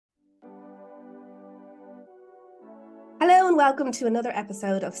welcome to another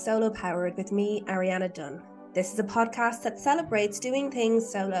episode of Solo Powered with me, Ariana Dunn. This is a podcast that celebrates doing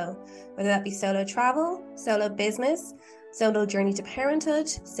things solo, whether that be solo travel, solo business, solo journey to parenthood,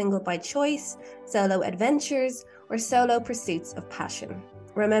 single by choice, solo adventures, or solo pursuits of passion.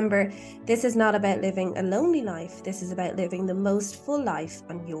 Remember, this is not about living a lonely life. This is about living the most full life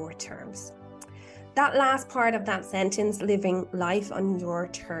on your terms. That last part of that sentence, living life on your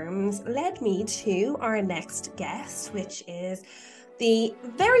terms, led me to our next guest, which is the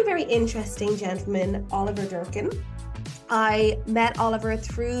very, very interesting gentleman, Oliver Durkin. I met Oliver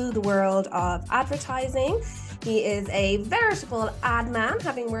through the world of advertising. He is a veritable ad man,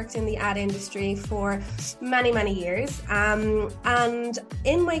 having worked in the ad industry for many, many years. And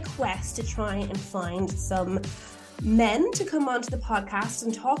in my quest to try and find some men to come onto the podcast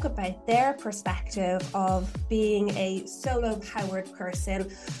and talk about their perspective of being a solo powered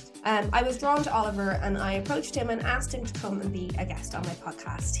person, I was drawn to Oliver and I approached him and asked him to come and be a guest on my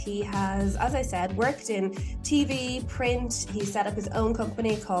podcast. He has, as I said, worked in TV, print. He set up his own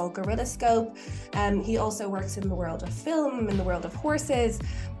company called Gorilla Scope. He also works in the world of film, in the world of horses.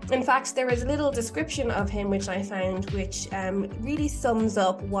 In fact, there is a little description of him which I found which really sums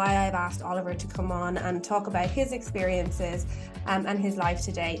up why I've asked Oliver to come on and talk about his experiences and his life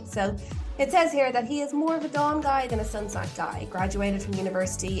to date. So it says here that he is more of a dawn guy than a sunset guy. Graduated from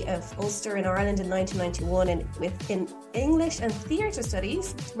University of Ulster in Ireland in 1991 in English and theatre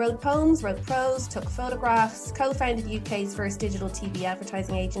studies. Wrote poems, wrote prose, took photographs, co-founded UK's first digital TV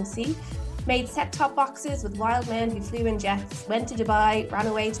advertising agency. Made set-top boxes with wild men who flew in jets, went to Dubai, ran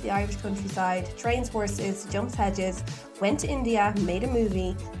away to the Irish countryside, trains horses, jumps hedges, went to India, made a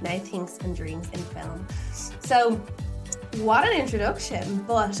movie, now thinks and dreams in film. So, what an introduction.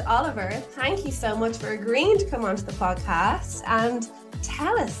 But Oliver, thank you so much for agreeing to come onto the podcast and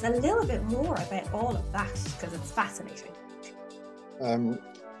tell us a little bit more about all of that, because it's fascinating.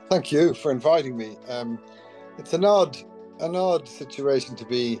 Thank you for inviting me. It's an odd situation to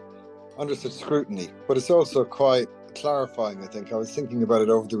be under such scrutiny, but it's also quite clarifying, I think. I was thinking about it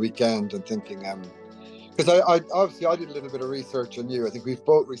over the weekend and thinking, because I obviously I did a little bit of research on you. I think we've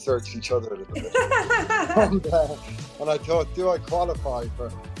both researched each other a little bit. and I thought, do I qualify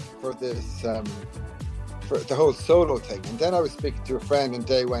for this, for the whole solo thing? And then I was speaking to a friend and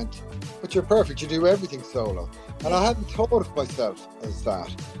they went, but you're perfect, you do everything solo. And I hadn't thought of myself as that.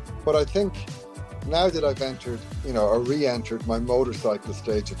 But I think now that I've entered, or re-entered my motorcycle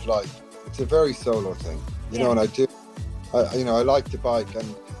stage of life, it's a very solo thing, and I like the bike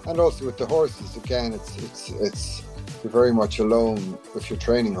and also with the horses, again, it's you're very much alone if you're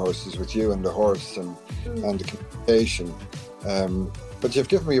training horses, with you and the horse and the communication. But you've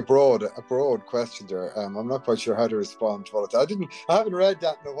given me a broad question there. I'm not quite sure how to respond to all of that. I haven't read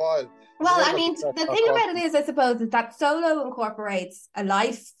that in a while. Well, I mean, the thing about it is, I suppose, is that solo incorporates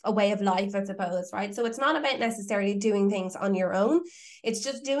a way of life, I suppose, right? So it's not about necessarily doing things on your own. It's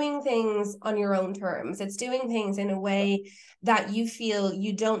just doing things on your own terms. It's doing things in a way that you feel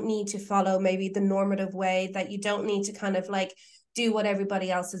you don't need to follow maybe the normative way, that you don't need to kind of like do what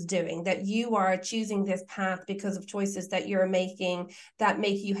everybody else is doing, that you are choosing this path because of choices that you're making that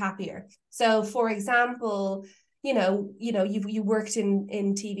make you happier. So, for example, you worked in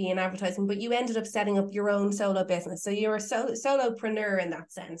TV and advertising, but you ended up setting up your own solo business. So you're a solopreneur in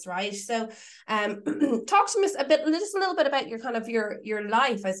that sense, right? So talk to us just a little bit about your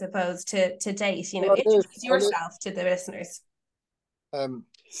life, I suppose, to date, introduce yourself to the listeners.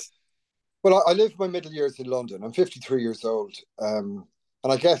 Well, I live my middle years in London. I'm 53 years old. And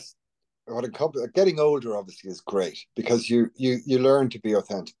I guess getting older obviously is great, because you learn to be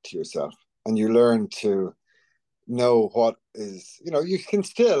authentic to yourself, and you learn to know what is, you can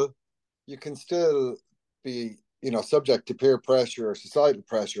still be, subject to peer pressure or societal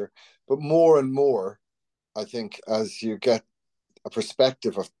pressure, but more and more, I think, as you get a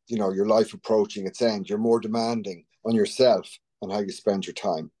perspective of, your life approaching its end, you're more demanding on yourself and how you spend your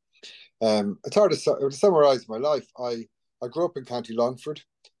time. It's hard to summarize my life. I grew up in County Longford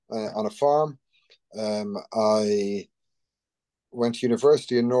on a farm. I went to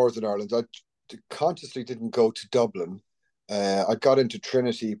university in Northern Ireland. I consciously didn't go to Dublin. I got into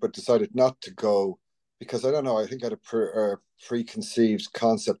Trinity, but decided not to go because, I don't know, I think I had a preconceived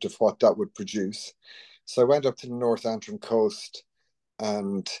concept of what that would produce. So I went up to the North Antrim coast,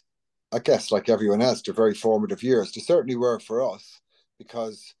 and I guess like everyone else, they're very formative years. They certainly were for us,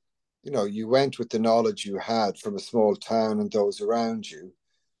 because, you went with the knowledge you had from a small town and those around you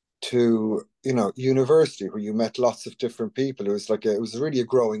to, university, where you met lots of different people. It was really a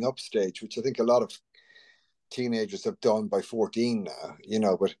growing up stage, which I think a lot of teenagers have done by 14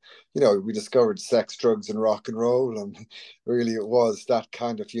 now, but we discovered sex, drugs and rock and roll, and really it was that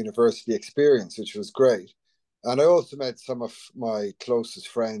kind of university experience, which was great. And I also met some of my closest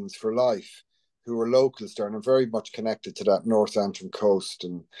friends for life who were locals there, and I'm very much connected to that North Antrim coast,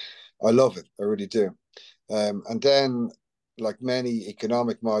 and I love it, I really do. And then, like many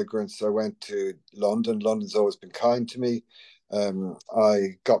economic migrants, I went to London. London's always been kind to me.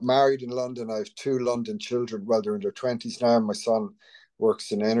 I got married in London. I have two London children. Well, they're in their 20s now. My son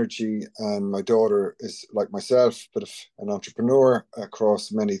works in energy, and my daughter is like myself, but an entrepreneur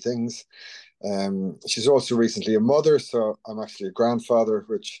across many things. She's also recently a mother, so I'm actually a grandfather,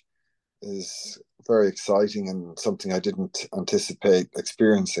 which is very exciting and something I didn't anticipate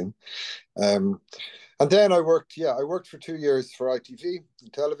experiencing. Um, and then I worked for 2 years for ITV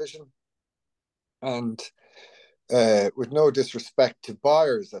in television, and with no disrespect to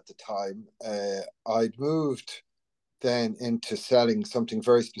buyers at the time, I'd moved then into selling something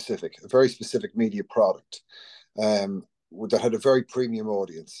very specific, a very specific media product um, that had a very premium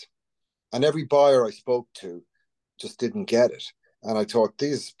audience. And every buyer I spoke to just didn't get it. And I thought,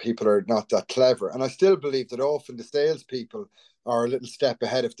 these people are not that clever. And I still believe that often the salespeople are a little step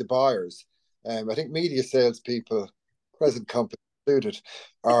ahead of the buyers. I think media salespeople, present company included,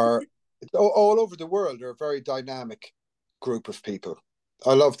 are all over the world. They're a very dynamic group of people.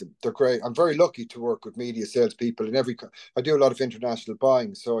 I love them. They're great. I'm very lucky to work with media salespeople in every. I do a lot of international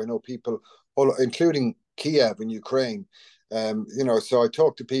buying, so I know people, including Kiev in Ukraine. So I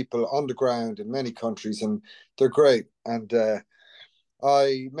talk to people on the ground in many countries, and they're great. And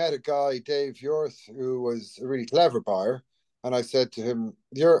I met a guy, Dave Yorth, who was a really clever buyer, and I said to him,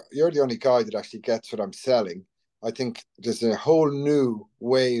 "You're the only guy that actually gets what I'm selling. I think there's a whole new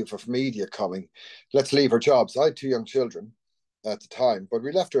wave of media coming. Let's leave our jobs." I had two young children at the time, but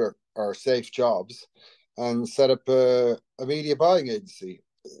we left our safe jobs and set up a media buying agency,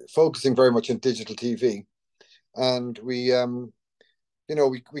 focusing very much on digital TV. And we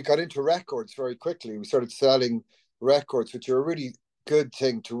got into records very quickly. We started selling records, which are a really good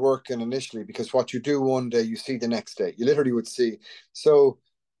thing to work in initially, because what you do one day, you see the next day. You literally would see. So,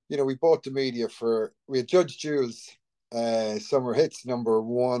 we bought the media we had Judge Jules Summer Hits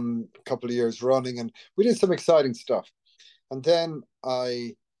 #1 a couple of years running, and we did some exciting stuff. And then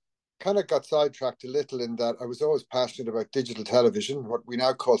I kind of got sidetracked a little in that I was always passionate about digital television, what we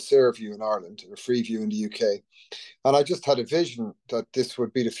now call Sairview in Ireland, or Freeview in the UK. And I just had a vision that this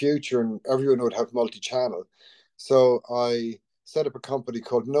would be the future and everyone would have multi-channel. So I set up a company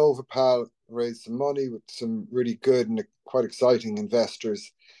called NovaPal, raised some money with some really good and quite exciting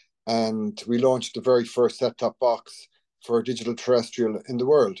investors. And we launched the very first set-top box for digital terrestrial in the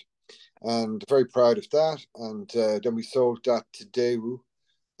world. And very proud of that. And then we sold that to Daewoo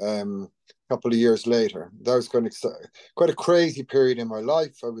a couple of years later. That was quite a crazy period in my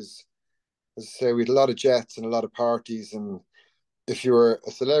life. As I say, we had a lot of jets and a lot of parties, and if you were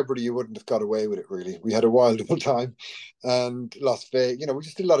a celebrity, you wouldn't have got away with it, really. We had a wild old time, and Las Vegas, we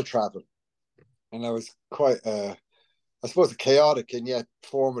just did a lot of travel. And that was quite, I suppose, a chaotic and yet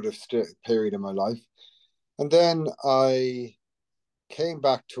formative period in my life. And then I came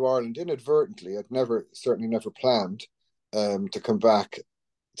back to Ireland inadvertently. Certainly never planned to come back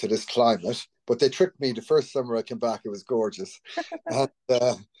to this climate, but they tricked me. The first summer I came back, it was gorgeous. And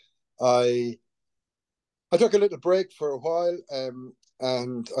I took a little break for a while,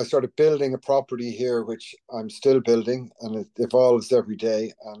 and I started building a property here, which I'm still building, and it evolves every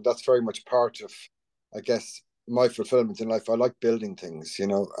day. And that's very much part of, I guess, my fulfillment in life. I like building things,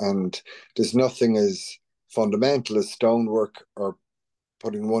 and there's nothing as fundamental as stonework or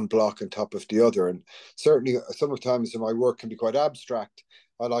putting one block on top of the other. And certainly sometimes my work can be quite abstract.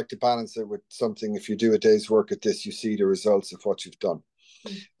 I like to balance it with something. If you do a day's work at this, you see the results of what you've done.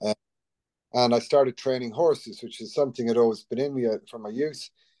 Mm. And I started training horses, which is something that had always been in me from my youth.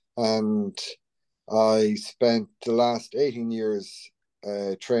 And I spent the last 18 years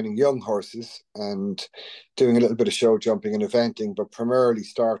training young horses and doing a little bit of show jumping and eventing, but primarily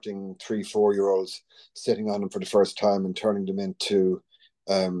starting 3-4 year olds, sitting on them for the first time and turning them into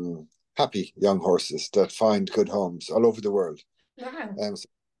happy young horses that find good homes all over the world. Wow. So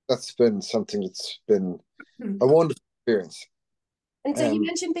that's been something that's been a wonderful experience. And so you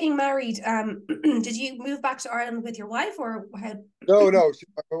mentioned being married. Did you move back to Ireland with your wife, or how? No.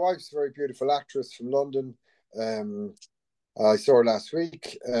 My wife's a very beautiful actress from London. I saw her last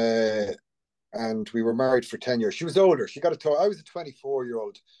week, and we were married for 10 years. She was older. She got a toy. I was a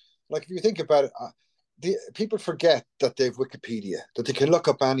 24-year-old. Like, if you think about it, people forget that they've Wikipedia, that they can look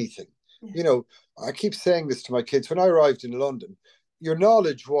up anything. Yeah. I keep saying this to my kids. When I arrived in London, your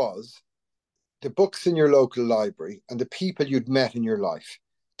knowledge was the books in your local library and the people you'd met in your life.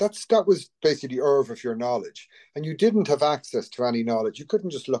 That was basically the herb of your knowledge, and you didn't have access to any knowledge. You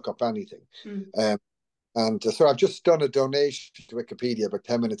couldn't just look up anything. Mm. And so I've just done a donation to Wikipedia about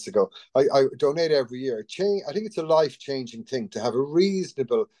 10 minutes ago. I donate every year. I think it's a life-changing thing to have a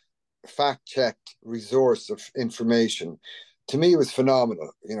reasonable, fact-checked resource of information. To me, it was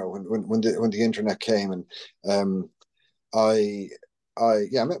phenomenal. When the internet came, and I I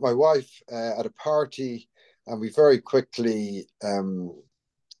met my wife at a party, and we very quickly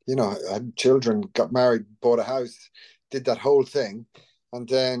had children, got married, bought a house, did that whole thing. And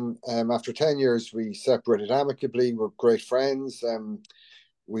then after 10 years, we separated amicably. We're great friends.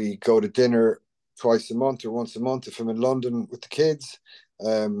 We go to dinner twice a month or once a month if I'm in London with the kids.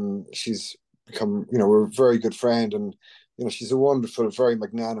 She's become, we're a very good friend, and, she's a wonderful, very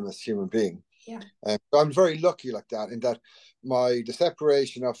magnanimous human being. Yeah. I'm very lucky like that, in that the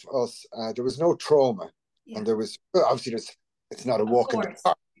separation of us, there was no trauma. Yeah. And there was, obviously, it's not a Of walk in the course.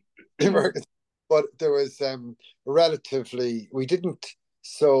 park. But there was we didn't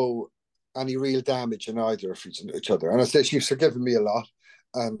sow any real damage in either of each other. And I say she's forgiven me a lot,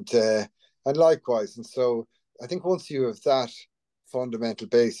 and likewise. And so I think once you have that fundamental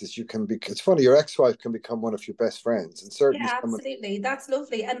basis, you can be. It's funny, your ex-wife can become one of your best friends, and certainly Yeah, absolutely. That's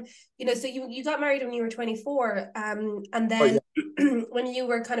lovely. And so you got married when you were 24, and then when you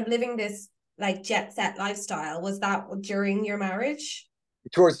were kind of living this like jet set lifestyle, was that during your marriage?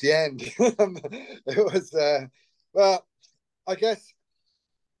 Towards the end. It was well, I guess.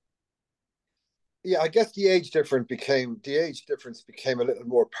 Yeah, I guess the age difference became a little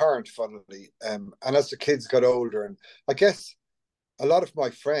more apparent, funnily. And as the kids got older, and I guess a lot of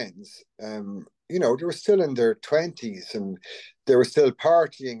my friends, they were still in their 20s, and they were still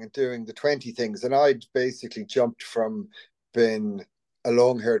partying and doing the 20 things. And I'd basically jumped from being a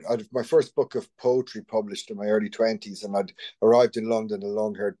long-haired, I'd my first book of poetry published in my early 20s, and I'd arrived in London, a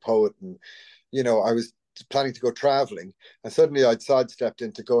long-haired poet. And, I was planning to go traveling, and suddenly I'd sidestepped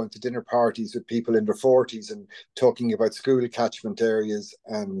into going to dinner parties with people in their 40s and talking about school catchment areas.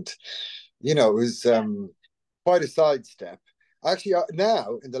 And, it was quite a sidestep. Actually,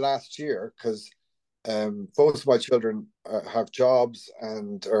 now in the last year, because both of my children have jobs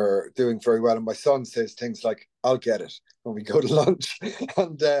and are doing very well, and my son says things like, "I'll get it" when we go to lunch.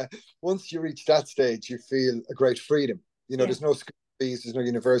 And once you reach that stage, you feel a great freedom. There's no school fees, there's no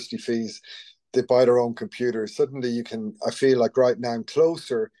university fees. They buy their own computers. Suddenly, I feel like right now I'm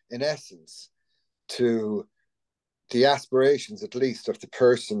closer, in essence, to the aspirations, at least, of the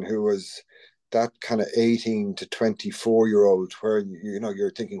person who was that kind of 18 to 24-year-old, where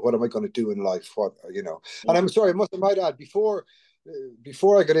you're thinking, what am I going to do in life? And I'm sorry, I might add, before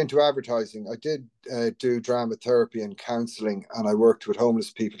I got into advertising, I did do drama therapy and counselling, and I worked with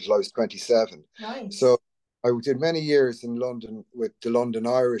homeless people till I was 27. Nice. So I did many years in London with the London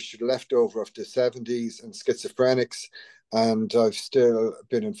Irish, leftover of the 70s, and schizophrenics, and I've still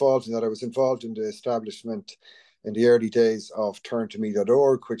been involved in that. I was involved in the establishment in the early days of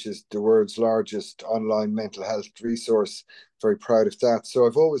turntome.org, which is the world's largest online mental health resource. Very proud of that. So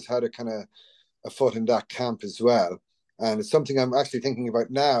I've always had a kind of a foot in that camp as well. And it's something I'm actually thinking about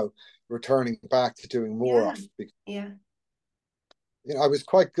now, returning back to doing more of. Yeah. I was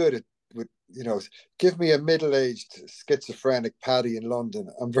quite good at, give me a middle-aged schizophrenic Paddy in London.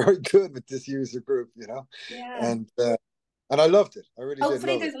 I'm very good with this user group, Yeah. And I loved it. I really did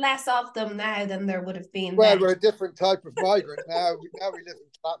Hopefully love there's it. less of them now than there would have been Well, then. we're a different type of migrant now. Now we live in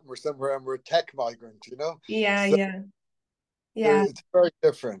Clapham or somewhere, and we're a tech migrant, Yeah, So it's very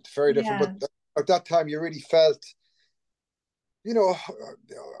different, very different. yeah. But at that time, you really felt, you know,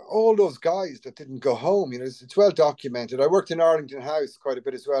 all those guys that didn't go home. It's well documented. I worked in Arlington House quite a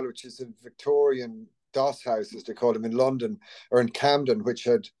bit as well, which is a Victorian doss house, as they call them, in London, or in Camden, which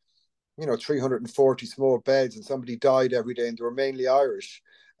had 340 small beds, and somebody died every day, and they were mainly Irish.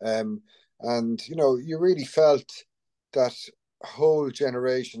 And you really felt that whole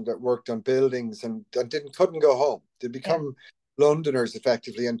generation that worked on buildings and couldn't go home. They become Londoners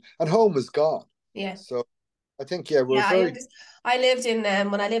effectively, and home was gone. Yeah. So I think we're very. I lived in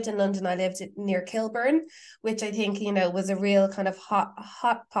when I lived in London, I lived near Kilburn, which I think was a real kind of hot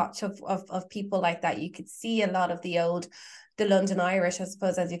pot of people like that. You could see a lot of the London Irish, I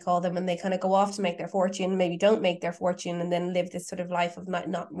suppose, as you call them, and they kind of go off to make their fortune, maybe don't make their fortune, and then live this sort of life of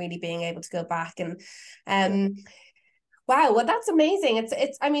not really being able to go back. And wow, well, that's amazing.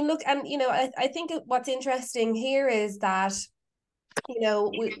 It's I mean, look, and I think what's interesting here is that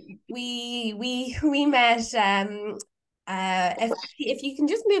we met If you can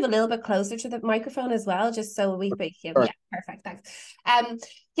just move a little bit closer to the microphone as well, just so we hear. Sorry. Yeah, perfect. Thanks.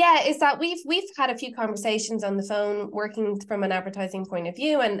 Yeah, is that we've had a few conversations on the phone working from an advertising point of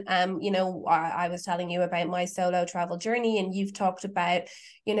view. And I was telling you about my solo travel journey, and you've talked about,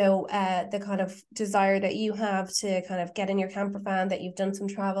 the kind of desire that you have to kind of get in your camper van, that you've done some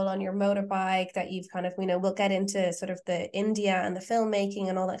travel on your motorbike, that you've kind of, we'll get into sort of the India and the filmmaking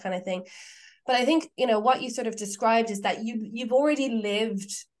and all that kind of thing. But I think, what you sort of described is that you've already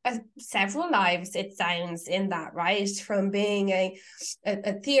lived several lives, it sounds, in that, right? From being a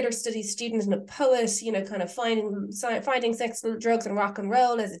theater studies student and a poet, kind of finding sex, drugs and rock and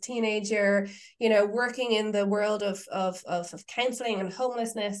roll as a teenager, working in the world of counseling and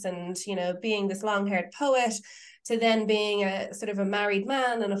homelessness, and, being this long-haired poet, to then being a sort of a married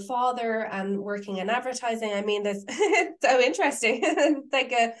man and a father and working in advertising. I mean, there's it's so interesting. It's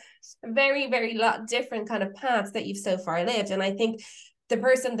like a very, very lot different kind of paths that you've so far lived. And I think the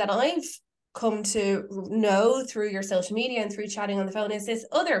person that I've come to know through your social media and through chatting on the phone is this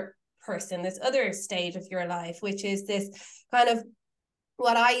other person, this other stage of your life, which is this kind of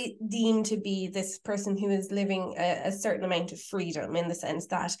what I deem to be this person who is living a certain amount of freedom, in the sense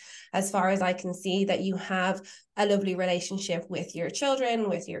that, as far as I can see, that you have a lovely relationship with your children,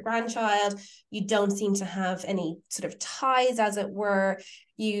 with your grandchild. You don't seem to have any sort of ties, as it were.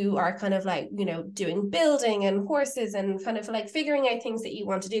 You are kind of like, doing building and horses and kind of like figuring out things that you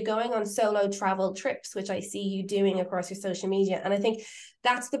want to do, going on solo travel trips, which I see you doing across your social media. And I think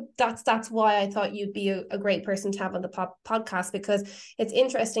that's why I thought you'd be a great person to have on the podcast, because it's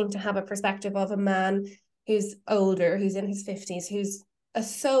interesting to have a perspective of a man who's older, who's in his 50s, who's a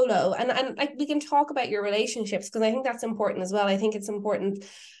solo, and like, we can talk about your relationships, because I think that's important as well. I think it's important,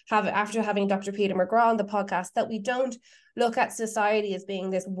 after having Dr. Peter McGraw on the podcast, that we don't look at society as being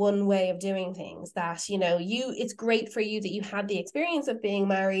this one way of doing things. That, it's great for you that you had the experience of being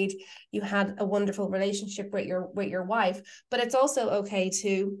married, you had a wonderful relationship with your wife, but it's also okay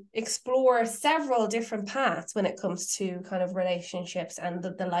to explore several different paths when it comes to kind of relationships and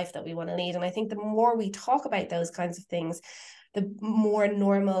the life that we want to lead. And I think the more we talk about those kinds of things, the more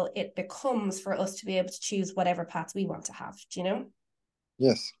normal it becomes for us to be able to choose whatever paths we want to have. Do you know?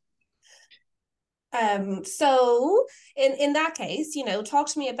 Yes. So in that case, talk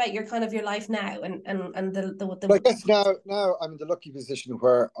to me about your kind of your life now, and But I guess now I'm in the lucky position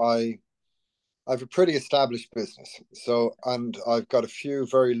where I've a pretty established business. So, and I've got a few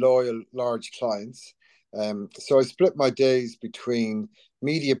very loyal large clients. So I split my days between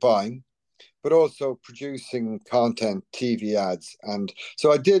media buying, but also producing content, TV ads. And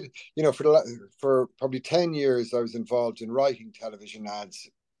so I did, for probably 10 years, I was involved in writing television ads,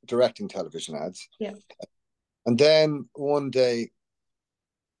 directing television ads. Yeah. And then one day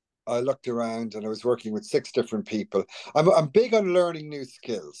I looked around and I was working with 6 different people. I'm big on learning new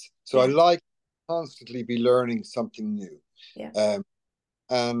skills. So I like constantly be learning something new. Yeah.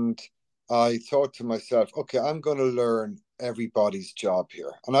 And I thought to myself, okay, I'm going to learn everybody's job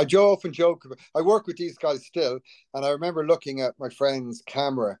here. And I often joke, I work with these guys still. And I remember looking at my friend's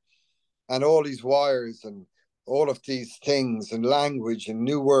camera and all these wires and all of these things and language and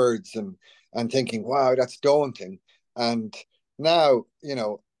new words, and thinking, wow, that's daunting. And now,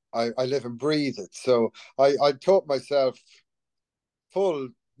 I live and breathe it. So I taught myself full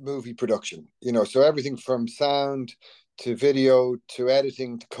movie production, so everything from sound to video to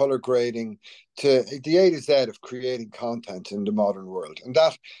editing to color grading to the A to Z of creating content in the modern world. And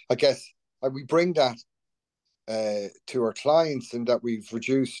that, I guess, we bring that to our clients, in that we've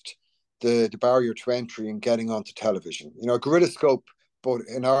reduced the barrier to entry in getting onto television. Gorillascope, both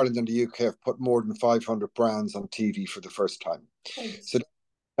in Ireland and the UK, have put more than 500 brands on TV for the first time. Thanks. So,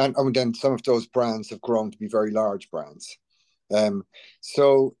 and then some of those brands have grown to be very large brands.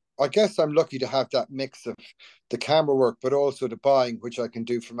 So I guess I'm lucky to have that mix of the camera work, but also the buying, which I can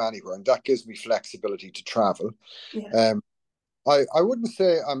do from anywhere, and that gives me flexibility to travel. Yeah. I wouldn't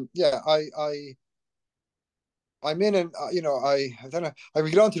say I'm in an I don't know, I will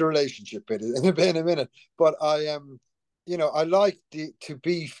get on to the relationship bit in a minute, but I am I like to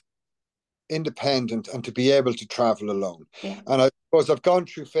be independent and to be able to travel alone. Yeah. And I suppose I've gone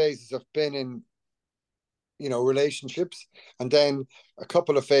through phases. I've been in relationships, and then a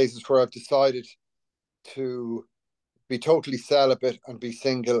couple of phases where I've decided to be totally celibate and be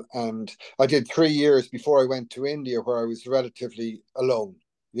single. And I did 3 years before I went to India where I was relatively alone,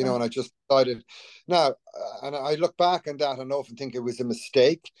 Right. and I just decided now, and I look back on that and often think it was a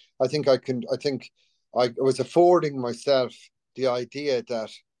mistake. I think I was affording myself the idea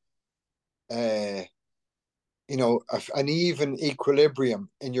that, uh, an even equilibrium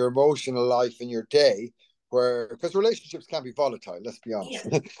in your emotional life in your day where because relationships can be volatile. Let's be honest.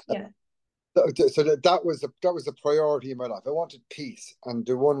 Yeah. Yeah. So that was a priority in my life. I wanted peace, and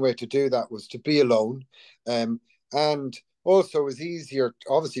the one way to do that was to be alone, and also it was easier.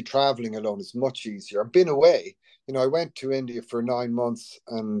 Obviously, traveling alone is much easier. I've been away. I went to India for 9 months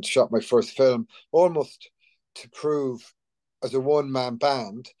and shot my first film, almost to prove as a one-man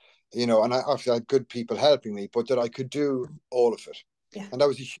band. And I obviously had good people helping me, but that I could do all of it, Yeah. and that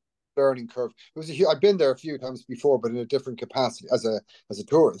was a huge learning curve. I've been there a few times before, but in a different capacity as a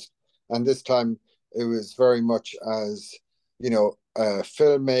tourist, and this time it was very much as a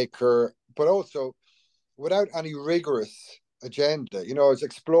filmmaker, but also without any rigorous agenda. I was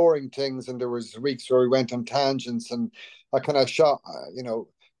exploring things, and there was weeks where we went on tangents, and I kind of shot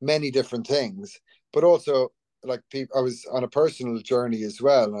many different things, but also like people, I was on a personal journey as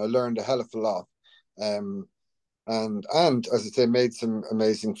well, and I learned a hell of a lot. um and as I say, made some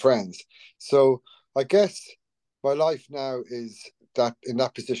amazing friends. So I guess my life now is that in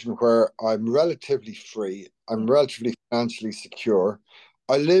that position where I'm relatively free, I'm relatively financially secure.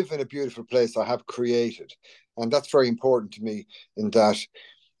 I live in a beautiful place I have created, and that's very important to me. In that,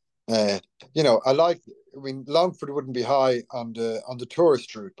 uh, I like. I mean, Longford wouldn't be high on the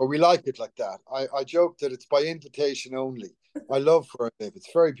tourist route, but we like it like that. I joke that it's by invitation only. I love where I live.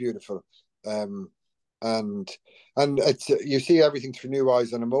 It's very beautiful. Um, and it's you see everything through new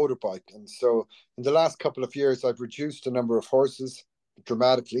eyes on a motorbike. And so in the last couple of years, I've reduced the number of horses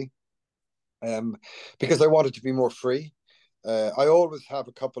dramatically, um, because I wanted to be more free. I always have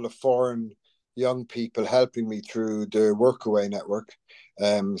a couple of foreign young people helping me through the Workaway network.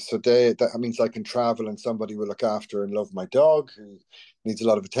 So that means I can travel, and somebody will look after and love my dog, who needs a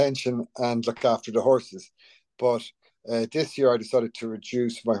lot of attention, and look after the horses. But this year I decided to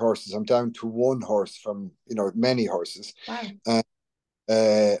reduce my horses. I'm down to one horse from many horses. Wow.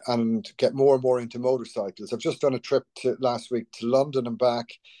 And get more and more into motorcycles. I've just done a trip last week to London and back,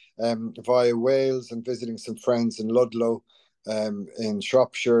 via Wales, and visiting some friends in Ludlow, in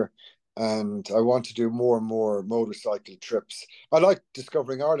Shropshire. And I want to do more and more motorcycle trips. I like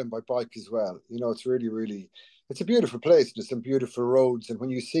discovering Ireland by bike as well. It's really, really, it's a beautiful place. There's some beautiful roads, and when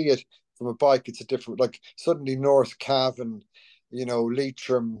you see it from a bike, it's a different. Like suddenly North Cavan,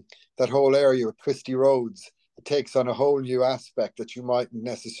 Leitrim, that whole area with twisty roads, it takes on a whole new aspect that you mightn't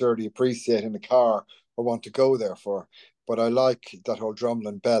necessarily appreciate in a car or want to go there for. But I like that whole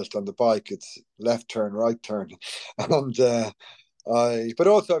Drumlin belt on the bike. It's left turn, right turn, and but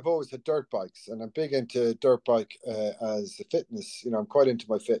also I've always had dirt bikes, and I'm big into dirt bike as a fitness. I'm quite into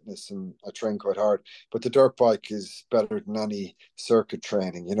my fitness, and I train quite hard. But the dirt bike is better than any circuit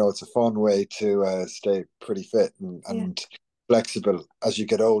training. It's a fun way to stay pretty fit and, Yeah. and flexible as you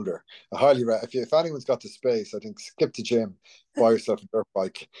get older. I highly if anyone's got the space, I think skip the gym, buy yourself a dirt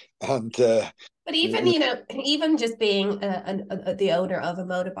bike, and But even, even just being the owner of a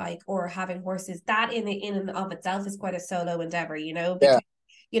motorbike or having horses, that in and of itself is quite a solo endeavor, yeah, because,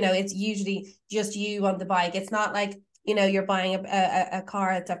 it's usually just you on the bike. It's not like, you're buying a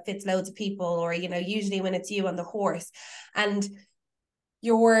car that fits loads of people, or, usually when it's you on the horse, and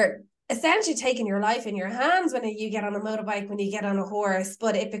you're essentially taking your life in your hands when you get on a motorbike, when you get on a horse.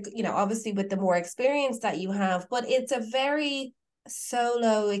 But if obviously with the more experience that you have, but it's a very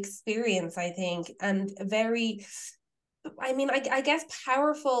solo experience, I think, and very, I mean, I guess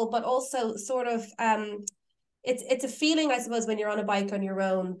powerful, but also sort of it's a feeling, I suppose, when you're on a bike on your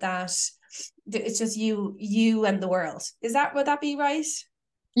own, that it's just you and the world. Would that be right?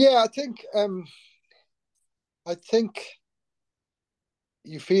 yeah. I think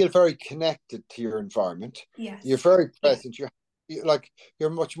you feel very connected to your environment. You're Yes. very Yeah. present. You're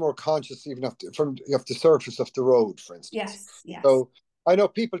much more conscious, even from the surface of the road, for instance. Yes. Yes. So I know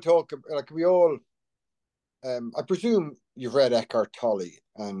people talk like we all. I presume you've read Eckhart Tolle,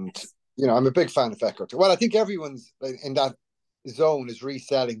 and Yes. I'm a big fan of Eckhart. Well, I think everyone's in that zone is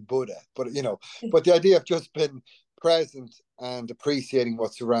reselling Buddha, but the idea of just being present and appreciating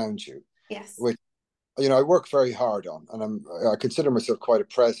what's around you, Yes. which I work very hard on, and I consider myself quite a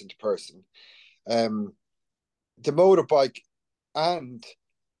present person. Um, the motorbike, and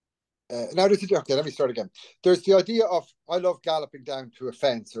now okay. Let me start again. There's the idea of I love galloping down to a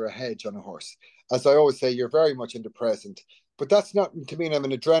fence or a hedge on a horse. As I always say, you're very much in the present, but that's not to mean I'm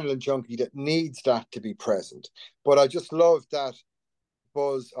an adrenaline junkie that needs that to be present. But I just love that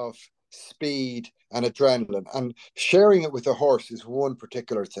buzz of speed and adrenaline, and sharing it with a horse is one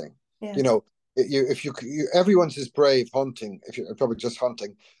particular thing. Yeah. You know, if everyone's as brave hunting, if you're probably just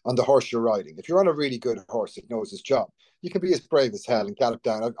hunting on the horse you're riding. If you're on a really good horse that knows his job, you can be as brave as hell and gallop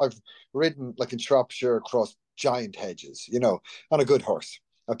down. I've ridden like in Shropshire across giant hedges, on a good horse.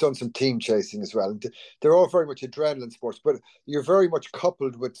 I've done some team chasing as well. And they're all very much adrenaline sports, but you're very much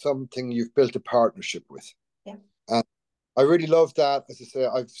coupled with something you've built a partnership with. Yeah. And I really love that. As I say,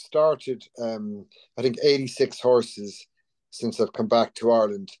 I've started, I think, 86 horses since I've come back to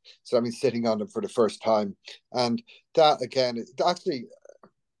Ireland. So I've been sitting on them for the first time. And that, again, actually,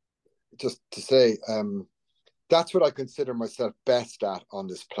 just to say, that's what I consider myself best at on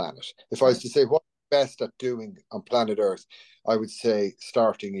this planet. If I was to say what I'm best at doing on planet Earth, I would say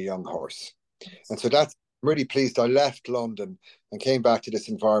starting a young horse. And so that's I'm really pleased I left London and came back to this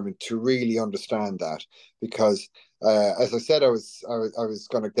environment to really understand that because as I said, I was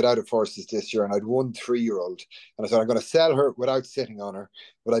going to get out of horses this year, and I'd 1 3-year-old, and I said I'm going to sell her without sitting on her,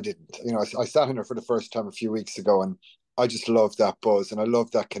 but I didn't. You know, I sat on her for the first time a few weeks ago, and I just love that buzz and I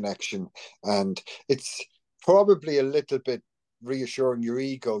love that connection, and it's probably a little bit reassuring your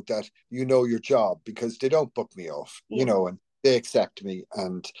ego that you know your job because they don't book me off, you know, and they accept me,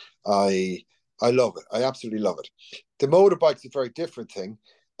 and I love it. I absolutely love it. The motorbike's a very different thing,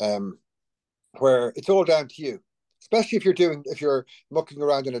 where it's all down to you. Especially if you're mucking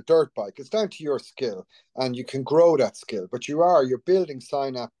around in a dirt bike, it's down to your skill, and you can grow that skill. But you're building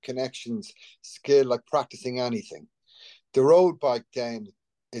synapse connections, skill like practicing anything. The road bike then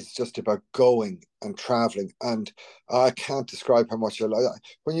is just about going and traveling, and I can't describe how much I like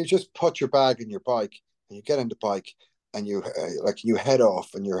it. When you just put your bag in your bike and you get on the bike and you head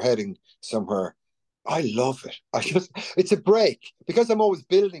off and you're heading somewhere. I love it. It's a break because I'm always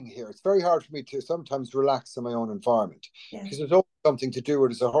building here. It's very hard for me to sometimes relax in my own environment because there's always something to do, or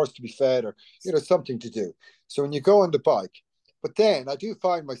there's a horse to be fed, or something to do. So when you go on the bike, but then I do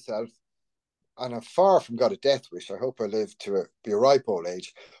find myself, and I've far from got a death wish. I hope I live to be a ripe old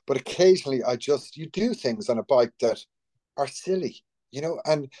age. But occasionally, you do things on a bike that are silly,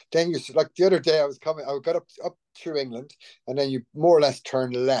 and then you like the other day I got up through England, and then you more or less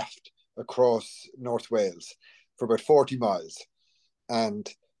turn left across North Wales for about 40 miles, and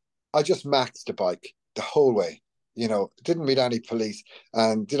I just maxed the bike the whole way. Didn't meet any police,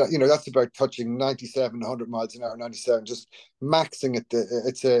 and that's about touching 97, 100 miles an hour, 97, just maxing it.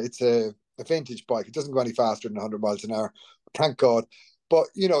 It's a vintage bike. It doesn't go any faster than 100 miles an hour, thank God. But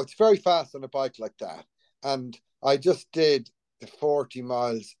it's very fast on a bike like that, and I just did the 40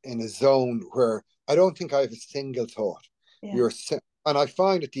 miles in a zone where I don't think I have a single thought. Yeah. And I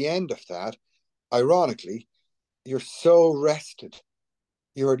find at the end of that, ironically, you're so rested.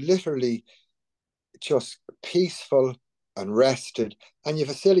 You're literally just peaceful and rested, and you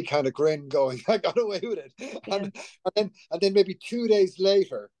have a silly kind of grin going, I got away with it. Yeah. And then maybe 2 days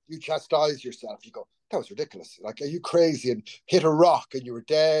later, you chastise yourself. You go, that was ridiculous. Like, are you crazy? And hit a rock and you were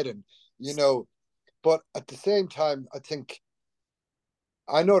dead. And, but at the same time,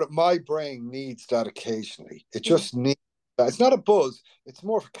 I know that my brain needs that occasionally. It just needs that. It's not a buzz. It's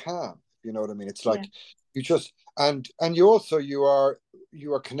more of a calm. You know what I mean? It's like you just, and you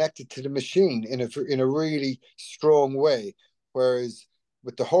are connected to the machine in a really strong way. Whereas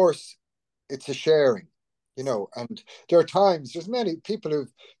with the horse, it's a sharing, and there are times, there's many people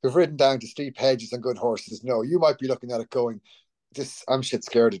who've ridden down to steep hedges on good horses. No, you might be looking at it going, I'm shit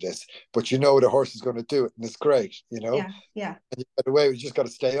scared of this, but the horse is going to do it, and it's great, Yeah. And you get away, you just got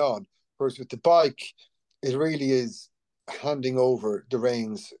to stay on. Whereas with the bike, it really is handing over the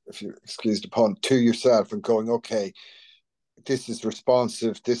reins, if you excuse the pun, to yourself and going, okay, this is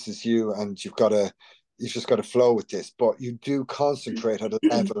responsive, this is you, and you've just got to flow with this. But you do concentrate at a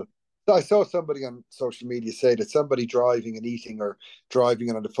level. I saw somebody on social media say that somebody driving and eating or driving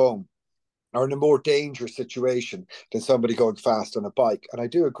and on the phone are in a more dangerous situation than somebody going fast on a bike. And I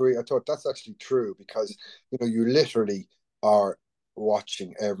do agree. I thought that's actually true because, you literally are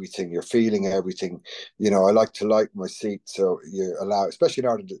watching everything. You're feeling everything. I like to lighten my seat. So you allow, especially in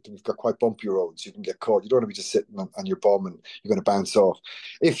Ireland, we've got quite bumpy roads. You can get caught. You don't want to be just sitting on your bum and you're going to bounce off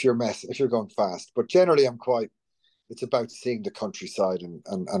if you're going fast. But generally, it's about seeing the countryside, and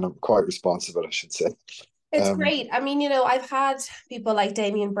I'm quite responsible, I should say. It's great. I mean, I've had people like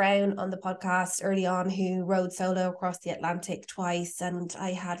Damien Brown on the podcast early on who rode solo across the Atlantic twice. And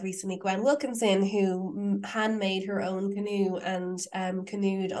I had recently Gwen Wilkinson who handmade her own canoe and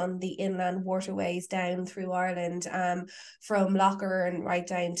canoed on the inland waterways down through Ireland, from Locker and right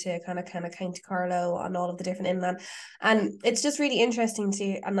down to kind of County Carlow on all of the different inland. And it's just really interesting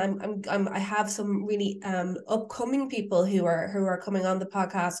and I have some really upcoming people who are coming on the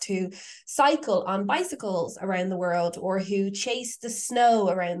podcast who cycle on bicycles around the world, or who chase the snow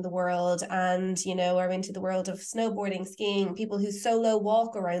around the world, and are into the world of snowboarding, skiing, people who solo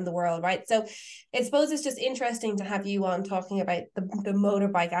walk around the world, right? So I suppose it's just interesting to have you on talking about the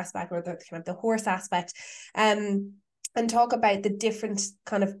motorbike aspect, or the kind of the horse aspect. and talk about the different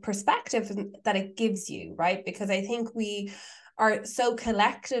kind of perspective that it gives you, right? Because I think we are so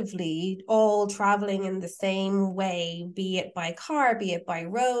collectively all traveling in the same way, be it by car, be it by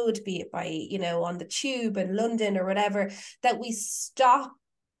road, be it by, on the tube in London or whatever, that we stop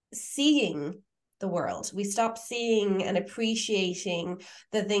seeing the world. We stop seeing and appreciating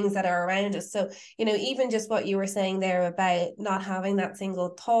the things that are around us. So, even just what you were saying there about not having that single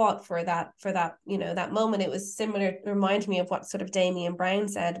thought for that, that moment, it was similar, it reminded me of what sort of Damien Brown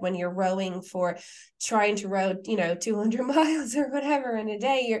said, when you're rowing for trying to row, 200 miles or whatever in a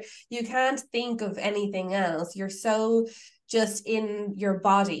day, you can't think of anything else. You're so just in your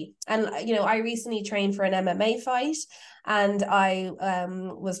body. And, I recently trained for an MMA fight, and I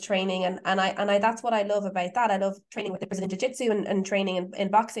was training, and I that's what I love about that. I love training with the Brazilian Jiu-Jitsu and training in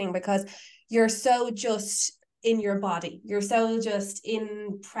boxing, because you're so just in your body. You're so just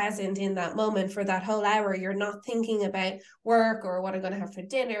in present in that moment for that whole hour. You're not thinking about work or what I'm going to have for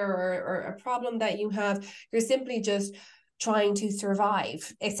dinner, or a problem that you have. You're simply just trying to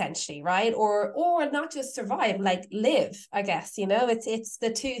survive, essentially, right? Or not just survive, like live, I guess. It's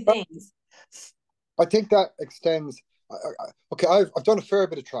the two things. I think that extends. Okay, I've done a fair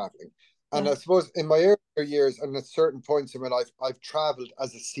bit of traveling, and Yeah. I suppose in my earlier years and at certain points in my life, I've traveled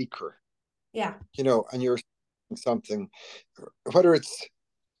as a seeker. Yeah. And you're something, whether it's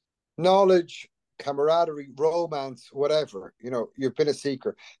knowledge, camaraderie, romance, whatever. You've been a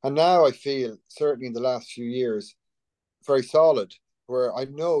seeker, and now I feel, certainly in the last few years, very solid, where I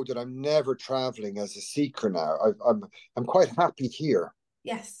know that I'm never traveling as a seeker now. I'm quite happy here,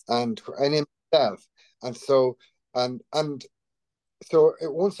 Yes. and in myself, and so and so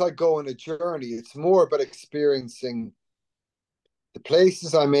once I go on a journey, it's more about experiencing the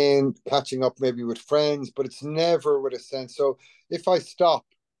places I'm in, catching up maybe with friends, but it's never with a sense. So if I stop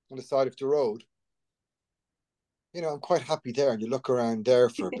on the side of the road, I'm quite happy there, and you look around there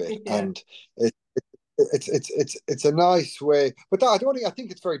for a bit, Yeah. and it, it's a nice way. But I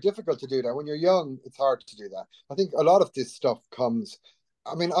think it's very difficult to do that when you're young. It's hard to do that. I think a lot of this stuff comes.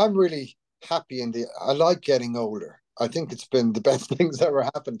 I mean, I'm really happy I like getting older. I think it's been the best things that ever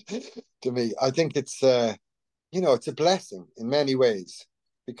happened to me. I think it's a blessing in many ways,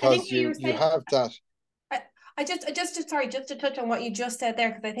 I think because what you were you saying, have that. sorry, just to touch on what you just said there,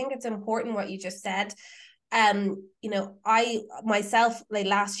 because I think it's important what you just said. I myself, like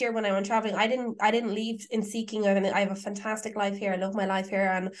last year when I went traveling, I didn't leave in seeking of anything. I have a fantastic life here. I love my life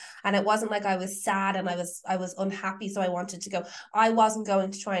here, and it wasn't like I was sad and I was unhappy, so I wanted to go. I wasn't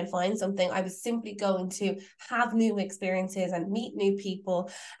going to try and find something. I was simply going to have new experiences and meet new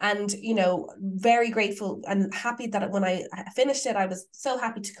people, and very grateful and happy that when I finished it, I was so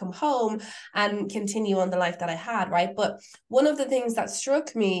happy to come home and continue on the life that I had, right? But one of the things that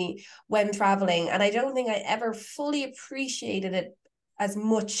struck me when traveling, and I don't think I ever fully appreciated it as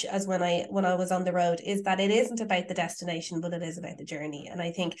much as when I was on the road, is that it isn't about the destination, but it is about the journey. And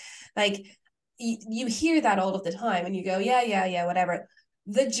I think, like, you hear that all of the time and you go, yeah, yeah, yeah, whatever.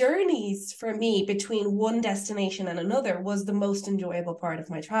 The journeys for me between one destination and another was the most enjoyable part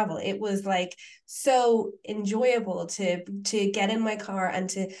of my travel. It was like so enjoyable to get in my car and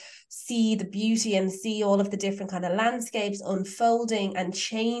to see the beauty and see all of the different kind of landscapes unfolding and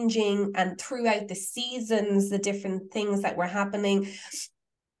changing, and throughout the seasons, the different things that were happening.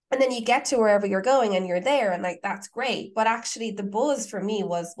 And then you get to wherever you're going and you're there, and like that's great. But actually the buzz for me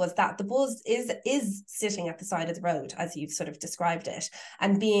was that the buzz is sitting at the side of the road, as you've sort of described it,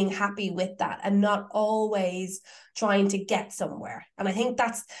 and being happy with that, and not always trying to get somewhere. And I think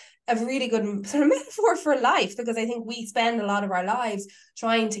that's a really good sort of metaphor for life, because I think we spend a lot of our lives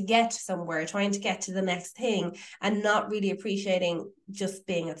trying to get somewhere, trying to get to the next thing, and not really appreciating just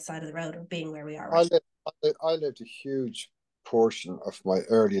being at the side of the road or being where we are I right lived, I lived a huge portion of my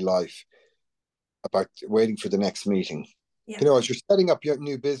early life about waiting for the next meeting. now. Yeah. As you're setting up your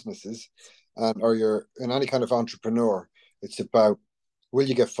new businesses, or you're in any kind of entrepreneur, it's about, will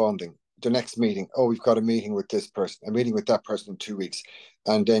you get funding? The next meeting, oh, we've got a meeting with this person, a meeting with that person in 2 weeks.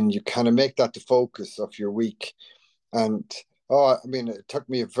 And then you kind of make that the focus of your week. And I mean, it took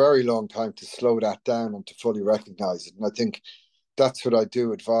me a very long time to slow that down and to fully recognize it. And I think that's what I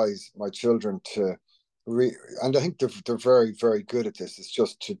do advise my children to and I think they're very, very good at this. It's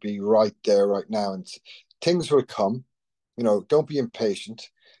just to be right there, right now, and things will come. Don't be impatient,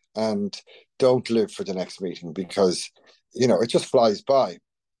 and don't live for the next meeting, because it just flies by.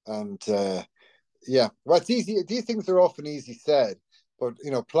 And yeah, well, it's easy. These things are often easy said, but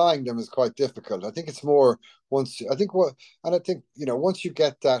applying them is quite difficult. I think it's more once. I think what, and I think once you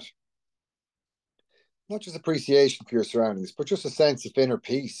get that, not just appreciation for your surroundings, but just a sense of inner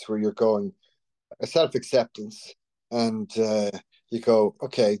peace, where you're going, a self acceptance, and you go,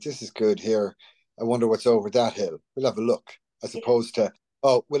 okay, this is good here. I wonder what's over that hill. We'll have a look, as Yeah. opposed to,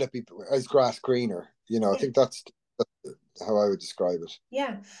 oh, will it be, is grass greener? I Yeah. think that's how I would describe it.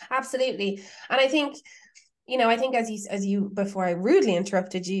 Yeah, absolutely. And I think as you before I rudely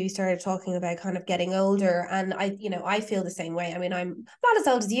interrupted you, you started talking about kind of getting older, and I feel the same way. I mean, I'm not as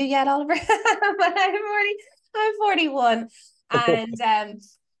old as you yet, Oliver, but I'm 41, and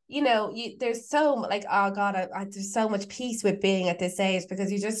there's so like, oh God, there's so much peace with being at this age, because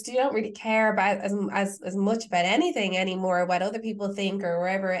you don't really care about as much about anything anymore, what other people think or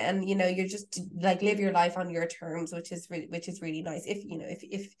wherever, and you're just like live your life on your terms, which is really nice.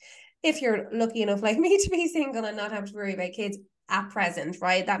 If you're lucky enough like me to be single and not have to worry about kids at present,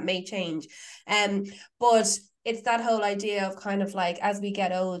 right? That may change. But it's that whole idea of kind of like, as we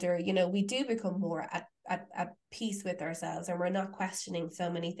get older, we do become more at peace with ourselves, and we're not questioning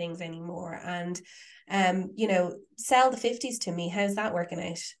so many things anymore. And sell the 50s to me. How's that working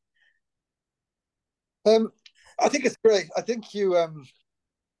out? Um, I think it's great. I think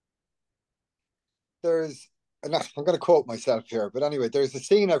there's, and I'm going to quote myself here, but anyway, there's a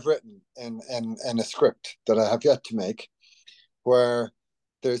scene I've written in a script that I have yet to make, where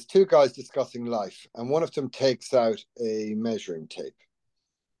there's two guys discussing life, and one of them takes out a measuring tape,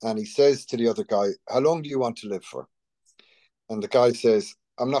 and he says to the other guy, "How long do you want to live for?" And the guy says,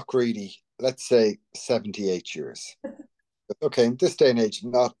 "I'm not greedy. Let's say 78 years." Okay, in this day and age,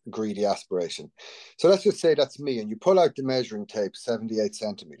 not greedy aspiration. So let's just say that's me, and you pull out the measuring tape, 78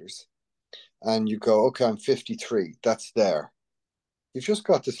 centimeters, and you go, okay, I'm 53. That's there. You've just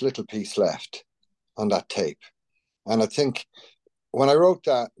got this little piece left on that tape. And I think when I wrote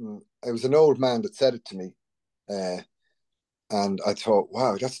that, and it was an old man that said it to me, uh, and I thought,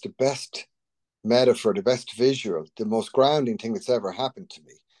 wow, that's the best metaphor, the best visual, the most grounding thing that's ever happened to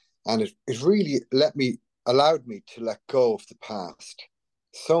me. And it really allowed me to let go of the past.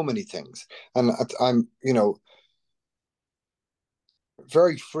 So many things. And I'm,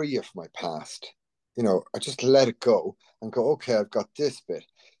 very free of my past. I just let it go and go, okay, I've got this bit.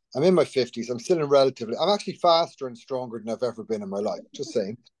 I'm in my 50s. I'm still I'm actually faster and stronger than I've ever been in my life, just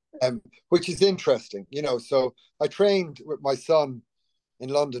saying, which is interesting. So I trained with my son in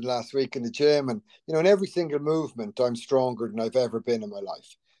London last week in the gym, and, in every single movement, I'm stronger than I've ever been in my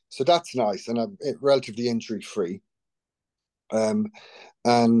life. So that's nice. And I'm relatively injury free. Um,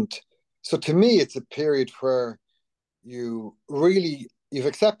 and so to me, it's a period where you've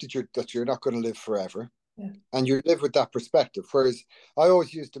accepted that you're not going to live forever, Yeah. and you live with that perspective. Whereas I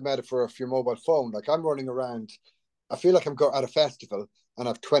always use the metaphor of your mobile phone. Like, I'm running around, I feel like I'm at a festival and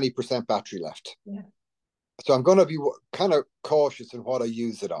I've 20% battery left. Yeah. So I'm going to be kind of cautious in what I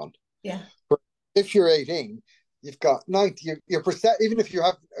use it on. Yeah. But if you're 18, you've got 90. Even if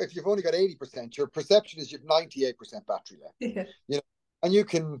you've only got 80%, your perception is you've 98% battery left. Yeah. And you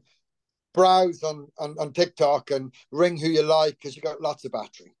can browse on TikTok and ring who you like because you got lots of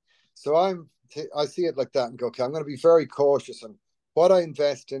battery. So I see it like that and go, okay, I'm going to be very cautious on what I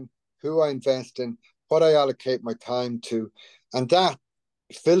invest in, who I invest in, what I allocate my time to, and that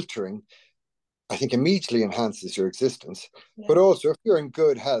filtering, I think, immediately enhances your existence. Yeah. But also, if you're in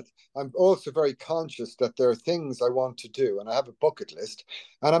good health, I'm also very conscious that there are things I want to do, and I have a bucket list,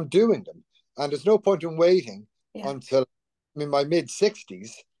 and I'm doing them. And there's no point in waiting Yeah. until I'm in my mid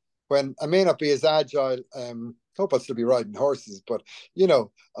 60s, when I may not be as agile. Hope I'll still be riding horses, but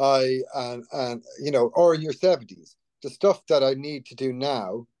or in your 70s, the stuff that I need to do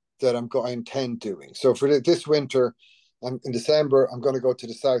now that I intend doing. So for this winter, in December, I'm going to go to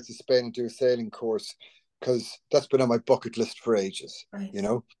the south of Spain and do a sailing course, because that's been on my bucket list for ages, Right.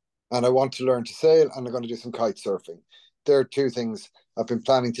 and I want to learn to sail, and I'm going to do some kite surfing. There are two things I've been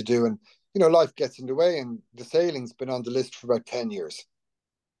planning to do, and life gets in the way, and the sailing's been on the list for about 10 years.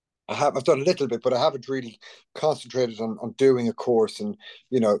 I've done a little bit, but I haven't really concentrated on doing a course and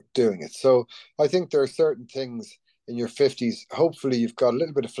doing it. So I think there are certain things in your 50s. Hopefully, you've got a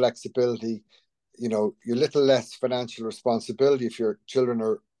little bit of flexibility. You're a little less financial responsibility if your children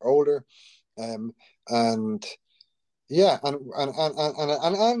are older, um, and yeah,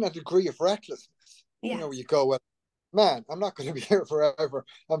 and a degree of recklessness. Yeah. Where you go, well, man, I'm not going to be here forever.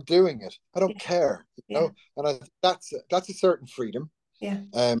 I'm doing it. I don't Yeah. care. Yeah. And that's a certain freedom. Yeah.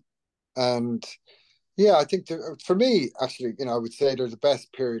 And yeah, I think for me, actually, I would say they're the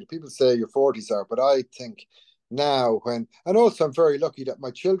best period. People say your 40s are, but I think now, and also I'm very lucky that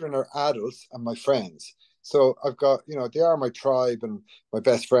my children are adults and my friends. So I've got, they are my tribe and my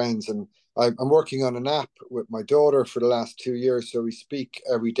best friends. And I'm working on an app with my daughter for the last 2 years. So we speak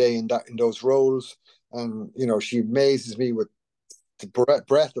every day in those roles. And, she amazes me with the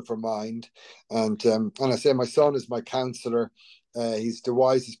breadth of her mind. And I say my son is my counselor. He's the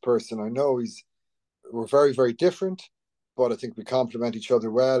wisest person I know. We're very, very different, but I think we complement each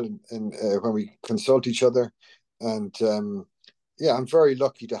other well, and when we consult each other. And yeah, I'm very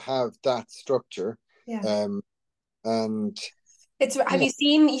lucky to have that structure. Yeah. And Have yeah, you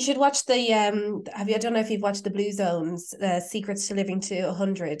seen, you should watch I don't know if you've watched the Blue Zones, Secrets to Living to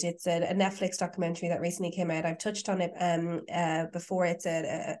 100. It's a Netflix documentary that recently came out. I've touched on it before. It's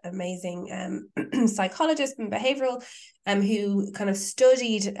an amazing psychologist and behavioral who kind of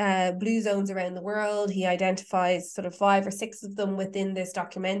studied blue zones around the world. He identifies sort of 5 or 6 of them within this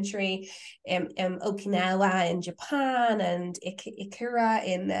documentary. Okinawa in Japan and Ikura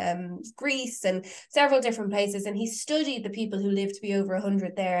in Greece and several different places. And he studied the people who lived to be over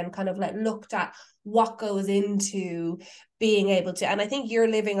 100 there and kind of like looked at what goes into being able to, and I think you're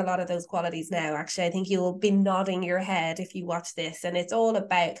living a lot of those qualities now. Actually, I think you'll be nodding your head if you watch this, and it's all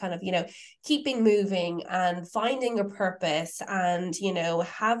about kind of, keeping moving and finding a purpose, and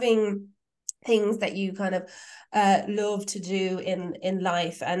having things that you kind of love to do in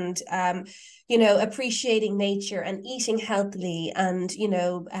life, and appreciating nature and eating healthily, and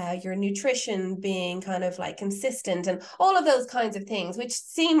your nutrition being kind of like consistent, and all of those kinds of things which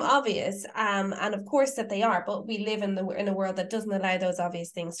seem obvious, and of course that they are, but we live in a world that doesn't allow those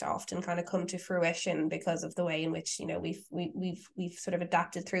obvious things to often kind of come to fruition because of the way in which we've sort of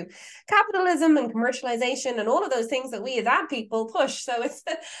adapted through capitalism and commercialization and all of those things that we as ad people push. So it's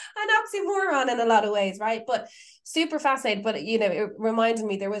an oxymoron in a lot of ways, right? But super fascinating. But it reminded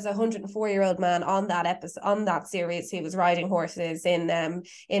me, there was a 104-year-old man on that episode, on that series, who was riding horses in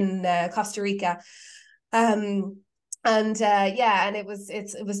Costa Rica. And it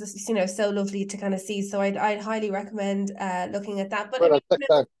was so lovely to kind of see. So I'd highly recommend looking at that. But I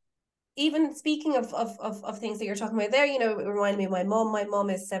mean, even speaking of things that you're talking about there, it reminded me of my mom. My mom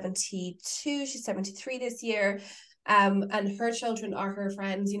is 72. She's 73 this year. And her children are her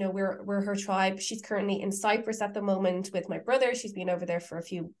friends. We're her tribe. She's currently in Cyprus at the moment with my brother. She's been over there for a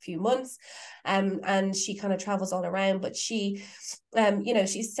few months, and she kind of travels all around. But she,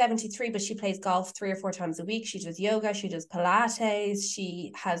 she's 73, but she plays golf 3 or 4 times a week. She does yoga. She does Pilates.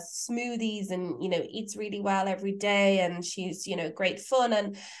 She has smoothies, and eats really well every day. And she's great fun.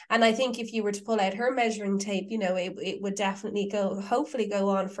 And I think if you were to pull out her measuring tape, it would definitely hopefully go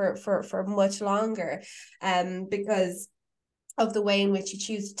on for much longer, because of the way in which you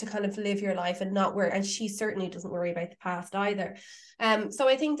choose to kind of live your life and not worry. And she certainly doesn't worry about the past either. So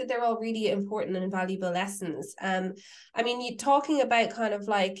I think that they're all really important and valuable lessons. I mean, you talking about kind of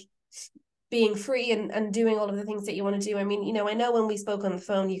like being free and doing all of the things that you want to do. I mean, I know when we spoke on the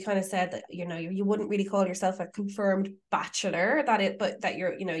phone, you kind of said that, you wouldn't really call yourself a confirmed bachelor, but that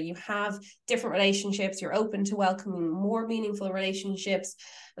you're, you have different relationships, you're open to welcoming more meaningful relationships.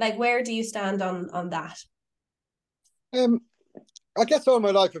 Like, where do you stand on that? I guess all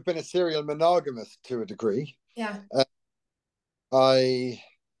my life I've been a serial monogamist to a degree. Yeah. I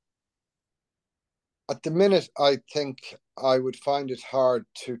At the minute, I think I would find it hard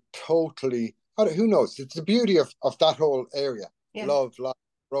to totally. Who knows? It's the beauty of that whole area, Yeah. love, life,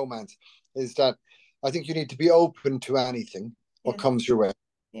 romance, is that I think you need to be open to anything what comes your way.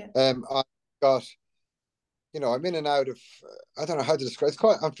 Yeah. I've got, I'm in and out of. I don't know how to describe. It's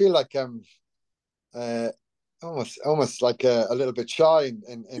quite. I feel like uh, almost like a little bit shy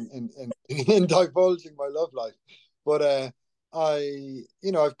in divulging my love life, but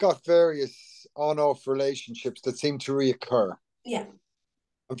I've got various on-off relationships that seem to reoccur. Yeah.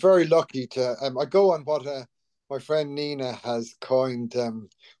 I'm very lucky to. I go on what my friend Nina has coined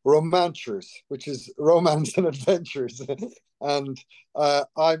romancers, which is romance and adventures. And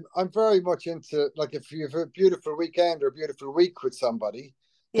I'm very much into, like, if you have a beautiful weekend or a beautiful week with somebody,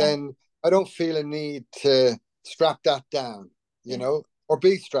 then I don't feel a need to strap that down, or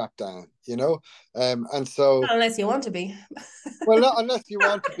be strapped down, and so, not unless you want to be. well, not unless you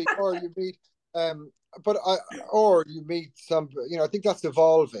want to be, or you meet, or you meet some, I think that's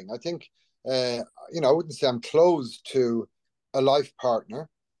evolving. I think, I wouldn't say I'm close to a life partner,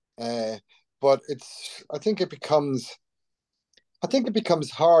 but I think it becomes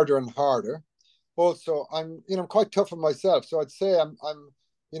harder and harder. Also, I'm quite tough on myself, so I'd say I'm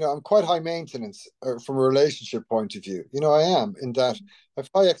quite high maintenance from a relationship point of view. I am, in that I have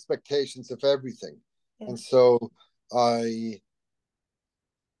high expectations of everything, and so I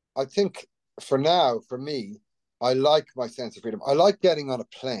think for now, for me, I like my sense of freedom. I like getting on a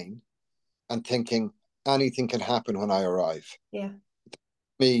plane and thinking anything can happen when I arrive. Yeah.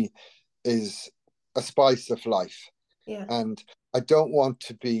 Me is a spice of life. Yeah. And I don't want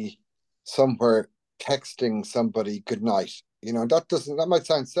to be somewhere texting somebody good night And that might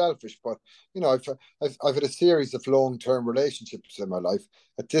sound selfish, but I've had a series of long-term relationships in my life.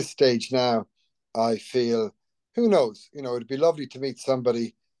 At this stage now, I feel, who knows, it'd be lovely to meet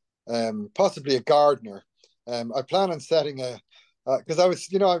somebody, possibly a gardener. I plan on setting because I was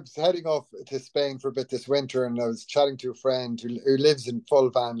heading off to Spain for a bit this winter, and I was chatting to a friend who lives in full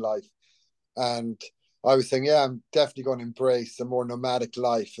van life, and I was saying, yeah, I'm definitely going to embrace a more nomadic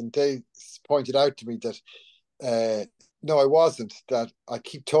life, and they pointed out to me that no, I wasn't. That I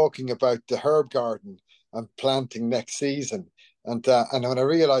keep talking about the herb garden I'm planting next season, and when I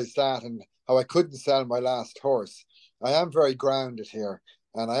realised that and how I couldn't sell my last horse, I am very grounded here,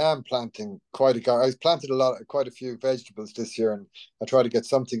 and I am planting quite a garden. I planted quite a few vegetables this year, and I try to get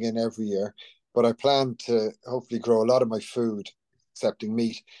something in every year. But I plan to hopefully grow a lot of my food, excepting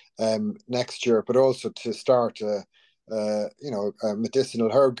meat, next year. But also to start a medicinal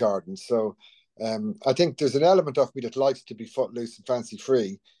herb garden. So I think there's an element of me that likes to be footloose and fancy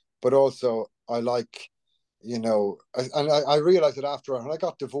free, but also I like, I realized that after when I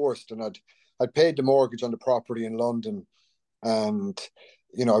got divorced and I'd paid the mortgage on the property in London, and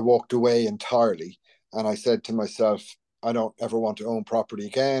I walked away entirely, and I said to myself, I don't ever want to own property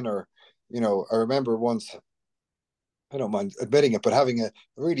again. Or, I remember once, I don't mind admitting it, but having a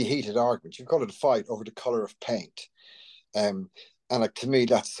really heated argument, you call it a fight, over the color of paint. Um, and like, to me,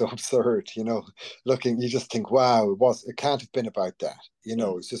 that's so absurd. Looking, you just think, wow, it can't have been about that.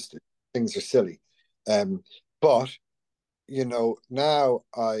 Yeah. It's just things are silly. Um, but now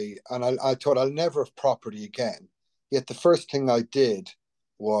I thought I'll never have property again. Yet the first thing I did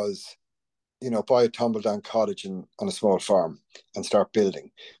was, buy a tumble down cottage on a small farm and start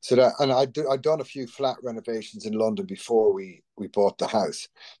building. So that, and I'd done a few flat renovations in London before we bought the house.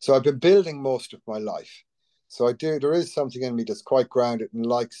 So I've been building most of my life. So there is something in me that's quite grounded and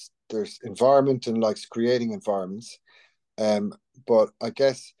likes there's environment and likes creating environments. Um, but I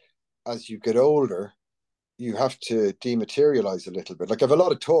guess as you get older, you have to dematerialize a little bit. Like I have a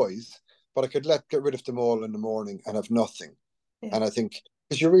lot of toys, but I could get rid of them all in the morning and have nothing. Yeah. And I think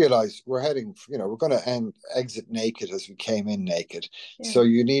because you realize we're heading, we're going to exit naked as we came in naked. Yeah. So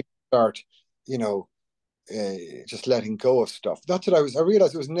you need to start, you know, just letting go of stuff. Not that I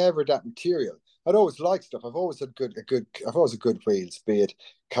realized it was never that material. I'd always liked stuff. I've always had I've always had good wheels, be it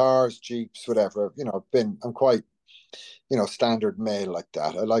cars, jeeps, whatever. I'm quite, standard male like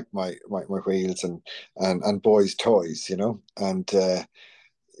that. I like my wheels and boys' toys, and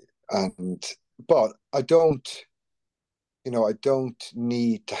but I don't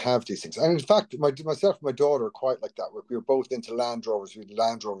need to have these things. And in fact, myself and my daughter are quite like that. We were both into Land Rovers. We had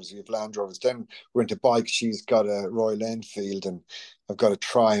Land Rovers. We have Land Rovers. Then we're into bikes. She's got a Royal Enfield, and I've got a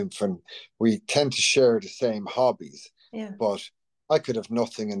Triumph, and we tend to share the same hobbies. Yeah. But I could have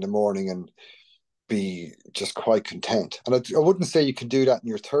nothing in the morning and be just quite content. And I wouldn't say you can do that in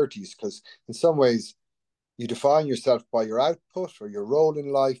your 30s, because in some ways you define yourself by your output or your role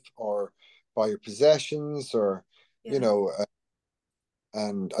in life or by your possessions or, you Yeah. know,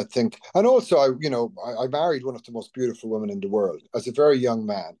 and I think, and also, I married one of the most beautiful women in the world as a very young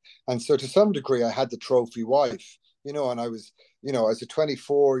man. And so to some degree, I had the trophy wife, and I was, as a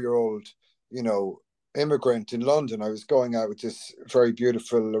 24-year-old, immigrant in London, I was going out with this very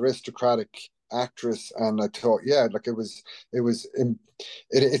beautiful aristocratic actress. And I thought, yeah, like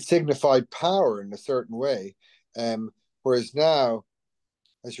it signified power in a certain way. Whereas now,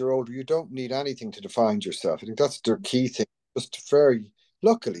 as you're older, you don't need anything to define yourself. I think that's the key thing. Just very,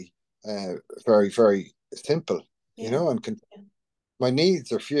 luckily, very, very simple, Yeah. and my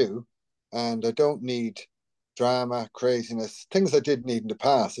needs are few, and I don't need drama, craziness, things I did need in the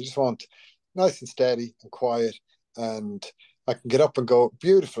past. I just want nice and steady and quiet, and I can get up and go.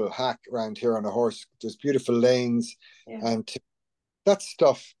 Beautiful hack around here on a horse. There's beautiful lanes, Yeah. and that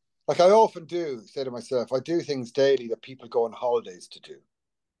stuff. Like I often do say to myself, I do things daily that people go on holidays to do.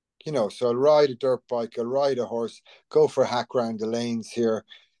 So I'll ride a dirt bike, I'll ride a horse, go for a hack around the lanes here.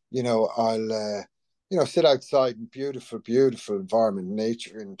 I'll, sit outside in beautiful, beautiful environment,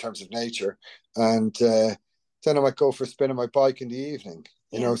 nature, in terms of nature. And then I might go for a spin on my bike in the evening,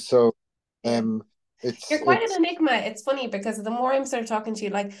 Yeah. so Yeah. it's, You're quite an enigma. It's funny because the more I'm sort of talking to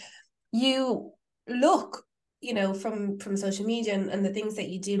you, like you look, from social media and the things that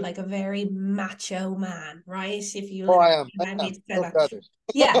you do, like a very macho man, right? If you oh, allow I me am, to say no that. better.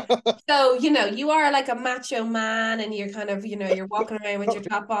 Yeah. So, you are like a macho man, and you're kind of, you're walking around with your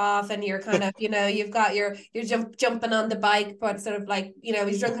top off, and you're kind of, you've got you're jumping on the bike, but sort of like,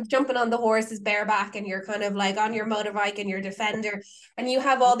 he's jumping on the horse, his bareback, and you're kind of like on your motorbike and your defender, and you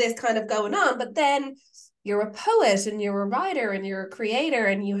have all this kind of going on. But then you're a poet and you're a writer and you're a creator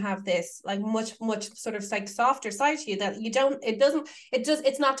and you have this like much sort of like softer side to you that you don't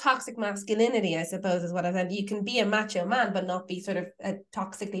it's not toxic masculinity, I suppose, is what I said. You can be a macho man but not be sort of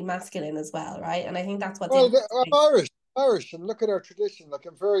toxically masculine as well, right? And I think that's what's Well, interesting. I'm Irish, and look at our tradition. Like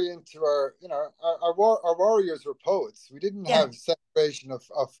I'm very into our, our warriors were poets. We didn't Yeah, have separation of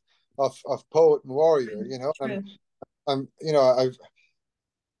poet and warrior. true, And true.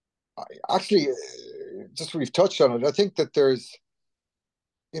 actually just we've touched on it. I think that there's,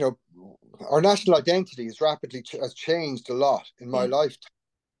 you know, our national identity is rapidly has changed a lot in my Yeah, lifetime,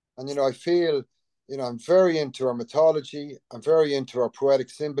 and I feel, I'm very into our mythology. I'm very into our poetic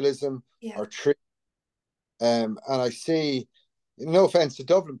symbolism, yeah, our tree. And I see, no offense to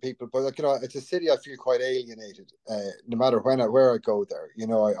Dublin people, but like, it's a city I feel quite alienated. No matter where I go there,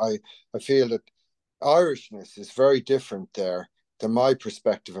 I feel that Irishness is very different there than my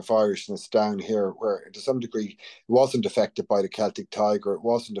perspective of Irishness down here, where to some degree it wasn't affected by the Celtic Tiger, it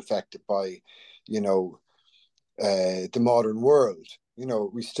wasn't affected by, you know, the modern world.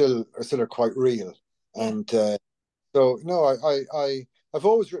 We still are quite real, yeah, and so no, I've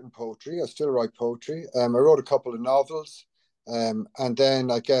always written poetry. I still write poetry. I wrote a couple of novels, and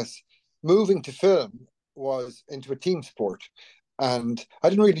then I guess moving to film was into a team sport, and I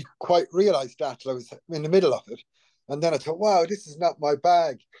didn't really quite realize that till I was in the middle of it, and then I thought, wow, this is not my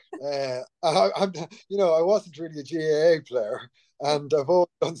bag. I wasn't really a GAA player, and I've always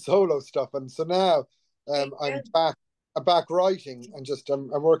done solo stuff, and so now I'm back writing, and just I'm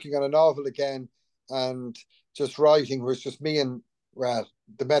working on a novel again, and just writing where it's just me and, well,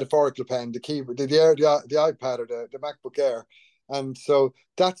 the metaphorical pen, the keyboard, the iPad, or the MacBook Air. And so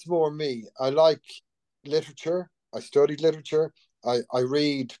that's more me. I like literature. I studied literature. I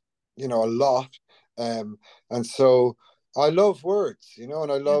read, a lot. And so I love words, and yeah,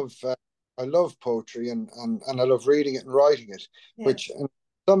 I love poetry, and I love reading it and writing it, yeah, which in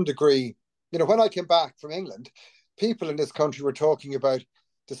some degree, when I came back from England, people in this country were talking about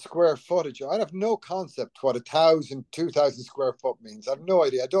the square footage. I have no concept what 1,000, 2,000 square foot means. I have no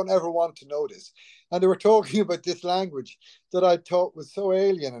idea. I don't ever want to know this. And they were talking about this language that I thought was so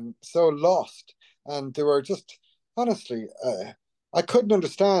alien and so lost. And they were just, honestly, I couldn't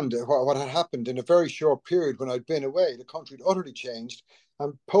understand what had happened in a very short period when I'd been away. The country had utterly changed,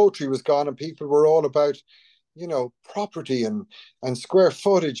 and poetry was gone, and people were all about, property and square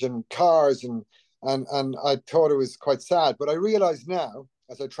footage and cars, and I thought it was quite sad. But I realize now,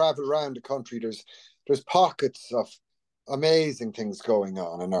 as I travel around the country, there's pockets of amazing things going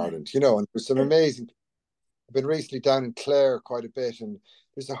on in yeah. Ireland, and there's some amazing. I've been recently down in Clare quite a bit, and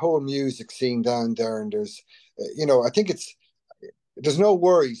there's a whole music scene down there, and there's, I think there's no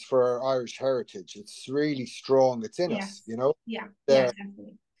worries for our Irish heritage. It's really strong. It's in us, Yes. Yeah. Yeah, There.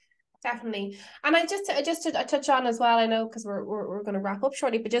 definitely. Definitely. And I just to touch on as well, I know because we're going to wrap up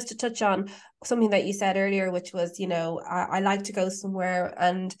shortly, but just to touch on something that you said earlier, which was, I like to go somewhere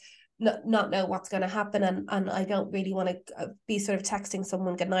and not know what's going to happen, and I don't really want to be sort of texting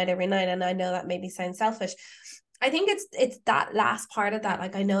someone good night every night. And I know that maybe sounds selfish. I think it's that last part of that.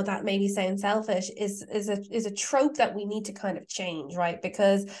 Like, I know that maybe sounds selfish is a trope that we need to kind of change, right?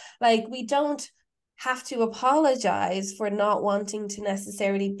 Because like we don't have to apologize for not wanting to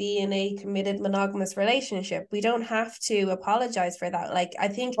necessarily be in a committed monogamous relationship. We don't have to apologize for that. Like, I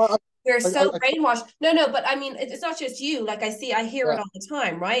think I, we're I, so I, brainwashed. No, but I mean, it's not just you. Like, I hear it yeah, all the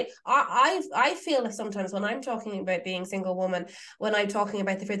time, right? I feel like sometimes when I'm talking about being a single woman, when I'm talking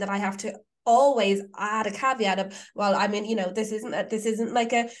about the fear that I have to always add a caveat of, well, I mean, this isn't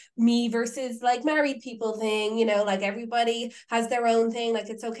like a me versus like married people thing, like everybody has their own thing, like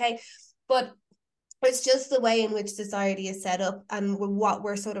it's okay. But it's just the way in which society is set up, and what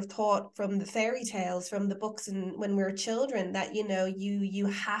we're sort of taught from the fairy tales, from the books, and when we're children, that you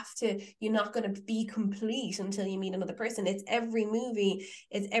have to, you're not going to be complete until you meet another person. It's every movie,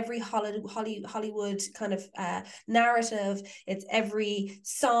 it's every Hollywood kind of narrative, it's every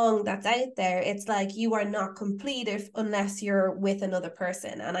song that's out there. It's like you are not complete unless you're with another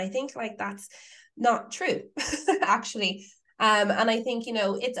person, and I think like that's not true actually. And I think,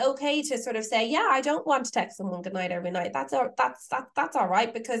 it's okay to sort of say, yeah, I don't want to text someone goodnight every night. That's all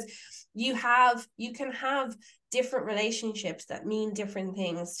right, because you can have different relationships that mean different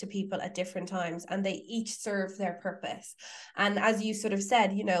things to people at different times, and they each serve their purpose. And as you sort of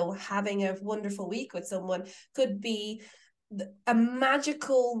said, having a wonderful week with someone could be a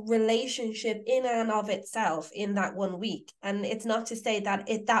magical relationship in and of itself in that one week. And it's not to say that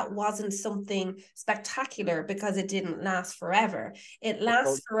that wasn't something spectacular because it didn't last forever. It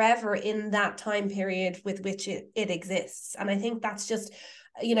lasts forever in that time period with which it exists. And I think that's just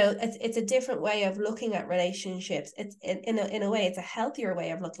it's a different way of looking at relationships. It's in a way, it's a healthier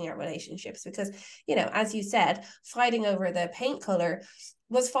way of looking at relationships, because, as you said, fighting over the paint color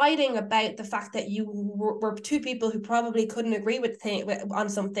was fighting about the fact that you were two people who probably couldn't agree on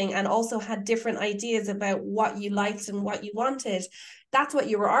something, and also had different ideas about what you liked and what you wanted. That's what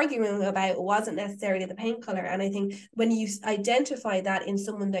you were arguing about. It wasn't necessarily the paint color. And I think when you identify that in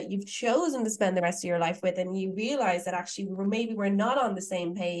someone that you've chosen to spend the rest of your life with, and you realize that actually maybe we're not on the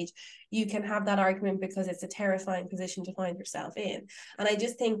same page, you can have that argument, because it's a terrifying position to find yourself in. And I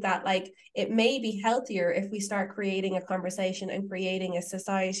just think that, like, it may be healthier if we start creating a conversation and creating a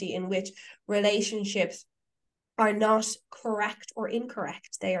society in which relationships are not correct or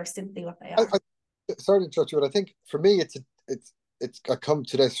incorrect. They are simply what they are. Sorry to interrupt you, but I think for me, I come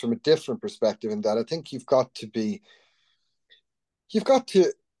to this from a different perspective, in that I think you've got to,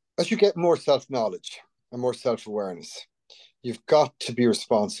 as you get more self-knowledge and more self-awareness, you've got to be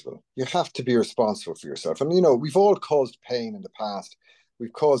responsible. You have to be responsible for yourself. And, we've all caused pain in the past.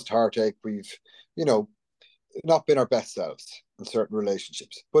 We've caused heartache. We've, not been our best selves in certain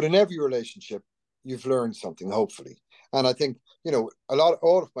relationships. But in every relationship, you've learned something, hopefully. And I think,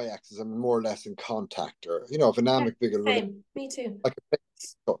 all of my exes, I'm more or less in contact, or, of an amicable relationship. Me too.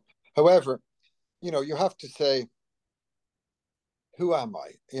 However, you have to say, who am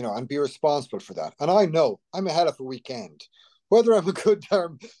I? And be responsible for that. And I know I'm a hell of a weekend. Whether I'm a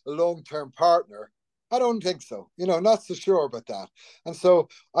long-term partner, I don't think so. Not so sure about that. And so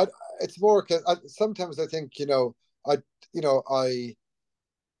it's more, sometimes I think, there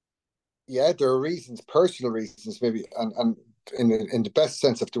are reasons, personal reasons, maybe, and in the best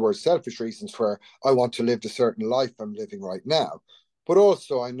sense of the word, selfish reasons, where I want to live the certain life I'm living right now. But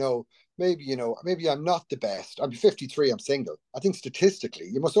also I know maybe I'm not the best. I'm 53, I'm single. I think statistically,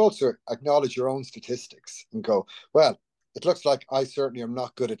 you must also acknowledge your own statistics and go, well, it looks like I certainly am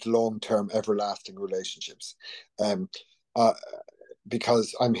not good at long-term, everlasting relationships.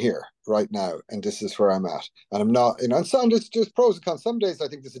 Because I'm here right now, and this is where I'm at, and I'm not, and some, there's pros and cons. Some days I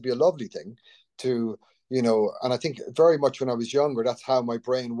think this would be a lovely thing to, and I think very much when I was younger, that's how my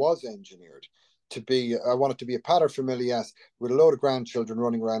brain was engineered to be. I wanted to be a paterfamilias with a load of grandchildren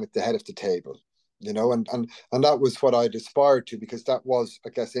running around at the head of the table, and that was what I'd aspired to, because that was, I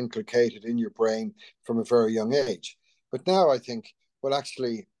guess, inculcated in your brain from a very young age. But now I think, well,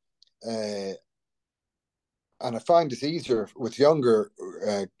 actually, and I find it's easier with younger,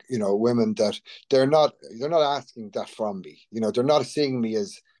 women, that they're not asking that from me. They're not seeing me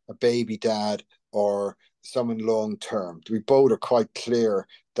as a baby dad or someone long term. We both are quite clear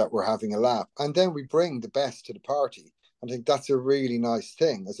that we're having a laugh, and then we bring the best to the party. I think that's a really nice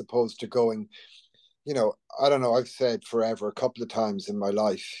thing, as opposed to going, I don't know. I've said forever a couple of times in my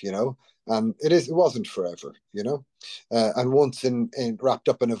life, and it wasn't forever, and once in wrapped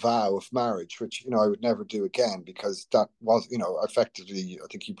up in a vow of marriage, which, I would never do again, because that was, effectively, I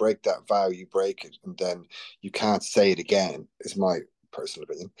think you break that vow, you break it, and then you can't say it again, is my personal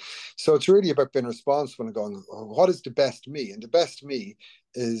opinion. So it's really about being responsible and going, what is the best me? And the best me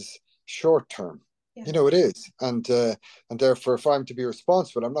is short term. Yeah. It is. And therefore, if I'm to be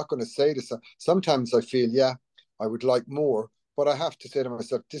responsible, I'm not going to say this. Sometimes I feel, I would like more, but I have to say to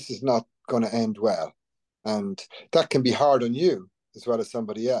myself, this is not going to end well. And that can be hard on you as well as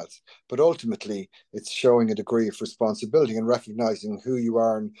somebody else. But ultimately, it's showing a degree of responsibility and recognizing who you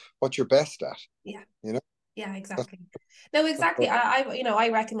are and what you're best at. Yeah. Yeah, exactly. No, exactly. I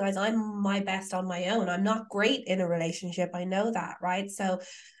recognize I'm my best on my own. I'm not great in a relationship. I know that, right? So,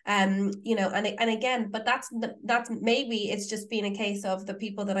 and again, but that's maybe it's just been a case of the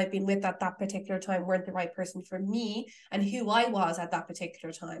people that I've been with at that particular time weren't the right person for me and who I was at that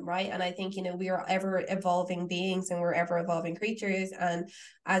particular time, right? And I think, we are ever evolving beings, and we're ever evolving creatures, and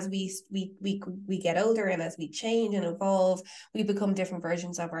as we get older, and as we change and evolve, we become different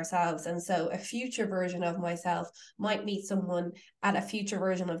versions of ourselves. And so a future version of myself might meet someone at a future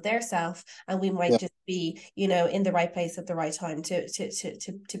version of their self, and we might just be, in the right place at the right time to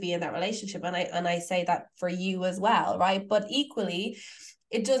be in that relationship. And I say that for you as well, right? But equally,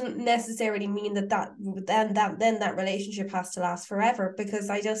 it doesn't necessarily mean that relationship has to last forever, because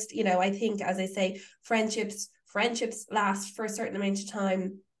I just, I think, as I say, friendships last for a certain amount of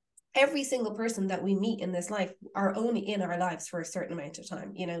time. Every single person that we meet in this life are only in our lives for a certain amount of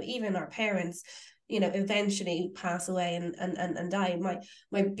time. Even our parents, eventually pass away and die.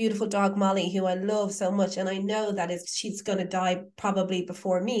 My beautiful dog Molly, who I love so much, and I know that she's going to die probably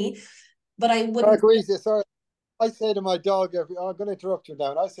before me, but I wouldn't. I agree. Sorry, I say to my dog I'm going to interrupt you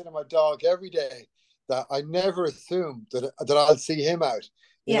now, and I say to my dog every day that I never assume that I'll see him out.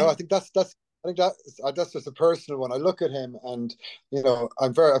 I think that's I think that's just a personal one. I look at him, and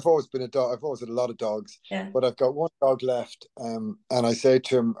I've always been a dog. I've always had a lot of dogs, Yeah. but I've got one dog left. And I say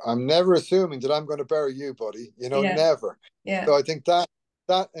to him, I'm never assuming that I'm going to bury you, buddy. Yeah. Never. Yeah. So I think that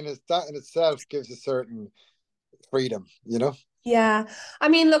in itself gives a certain freedom. Yeah. I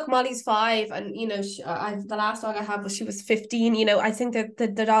mean, look, Molly's 5, and the last dog I had she was 15. I think that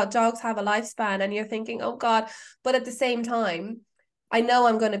the dogs have a lifespan, and you're thinking, oh God, but at the same time, I know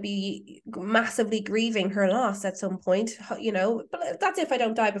I'm going to be massively grieving her loss at some point, but that's if I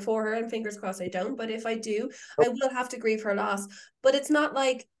don't die before her, and fingers crossed I don't. But if I do, I will have to grieve her loss. But it's not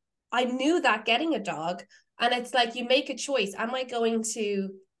like I knew that getting a dog, and it's like you make a choice. Am I going to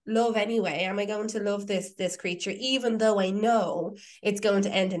love anyway? Am I going to love this creature, even though I know it's going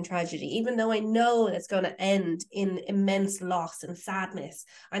to end in tragedy, even though I know it's going to end in immense loss and sadness?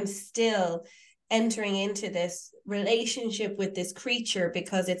 I'm still entering into this relationship with this creature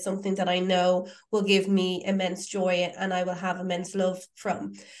because it's something that I know will give me immense joy and I will have immense love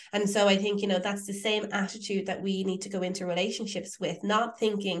from. And so I think, that's the same attitude that we need to go into relationships with, not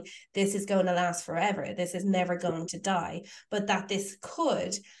thinking this is going to last forever, this is never going to die, but that this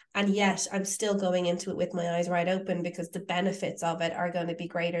could. And yet I'm still going into it with my eyes wide open because the benefits of it are going to be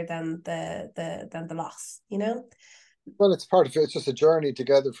greater than the loss, Well, it's part of it. It's just a journey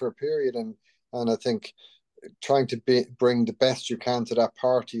together for a period, and I think trying to bring the best you can to that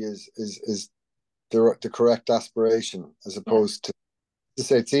party is the correct aspiration, as opposed to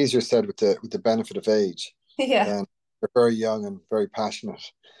say it's easier said with the benefit of age. Yeah. Than they're very young and very passionate.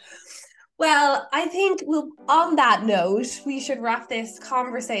 Well, I think on that note, we should wrap this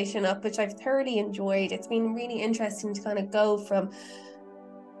conversation up, which I've thoroughly enjoyed. It's been really interesting to kind of go from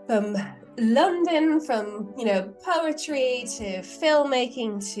London, from poetry to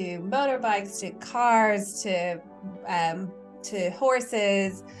filmmaking to motorbikes to cars to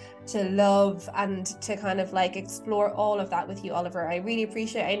horses to love, and to kind of like explore all of that with you, Oliver. I really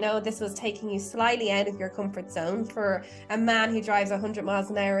appreciate it. I know this was taking you slightly out of your comfort zone for a man who drives 100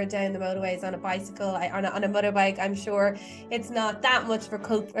 miles an hour down the motorways on a bicycle, on a motorbike. I'm sure it's not that much of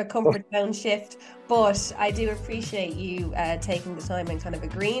a comfort zone shift, but I do appreciate you taking the time and kind of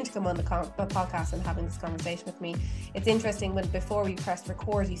agreeing to come on the podcast and having this conversation with me. It's interesting, when before we pressed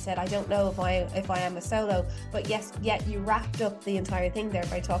record, you said, I don't know if I am a solo, but yet you wrapped up the entire thing there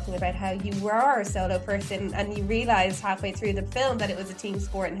by talking about how you were a solo person, and you realized halfway through the film that it was a team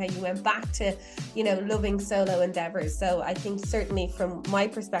sport, and how you went back to loving solo endeavors. So I think, certainly from my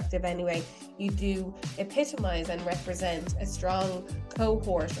perspective anyway, you do epitomize and represent a strong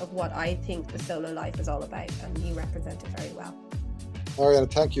cohort of what I think the solo life is all about, and you represent it very well.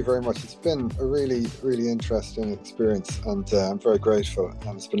 Ariana, thank you very much. It's been a really, really interesting experience, and I'm very grateful,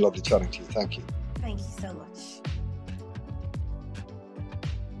 and it's been lovely chatting to you. Thank you. Thank you so much.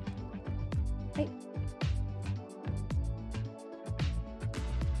 Bye.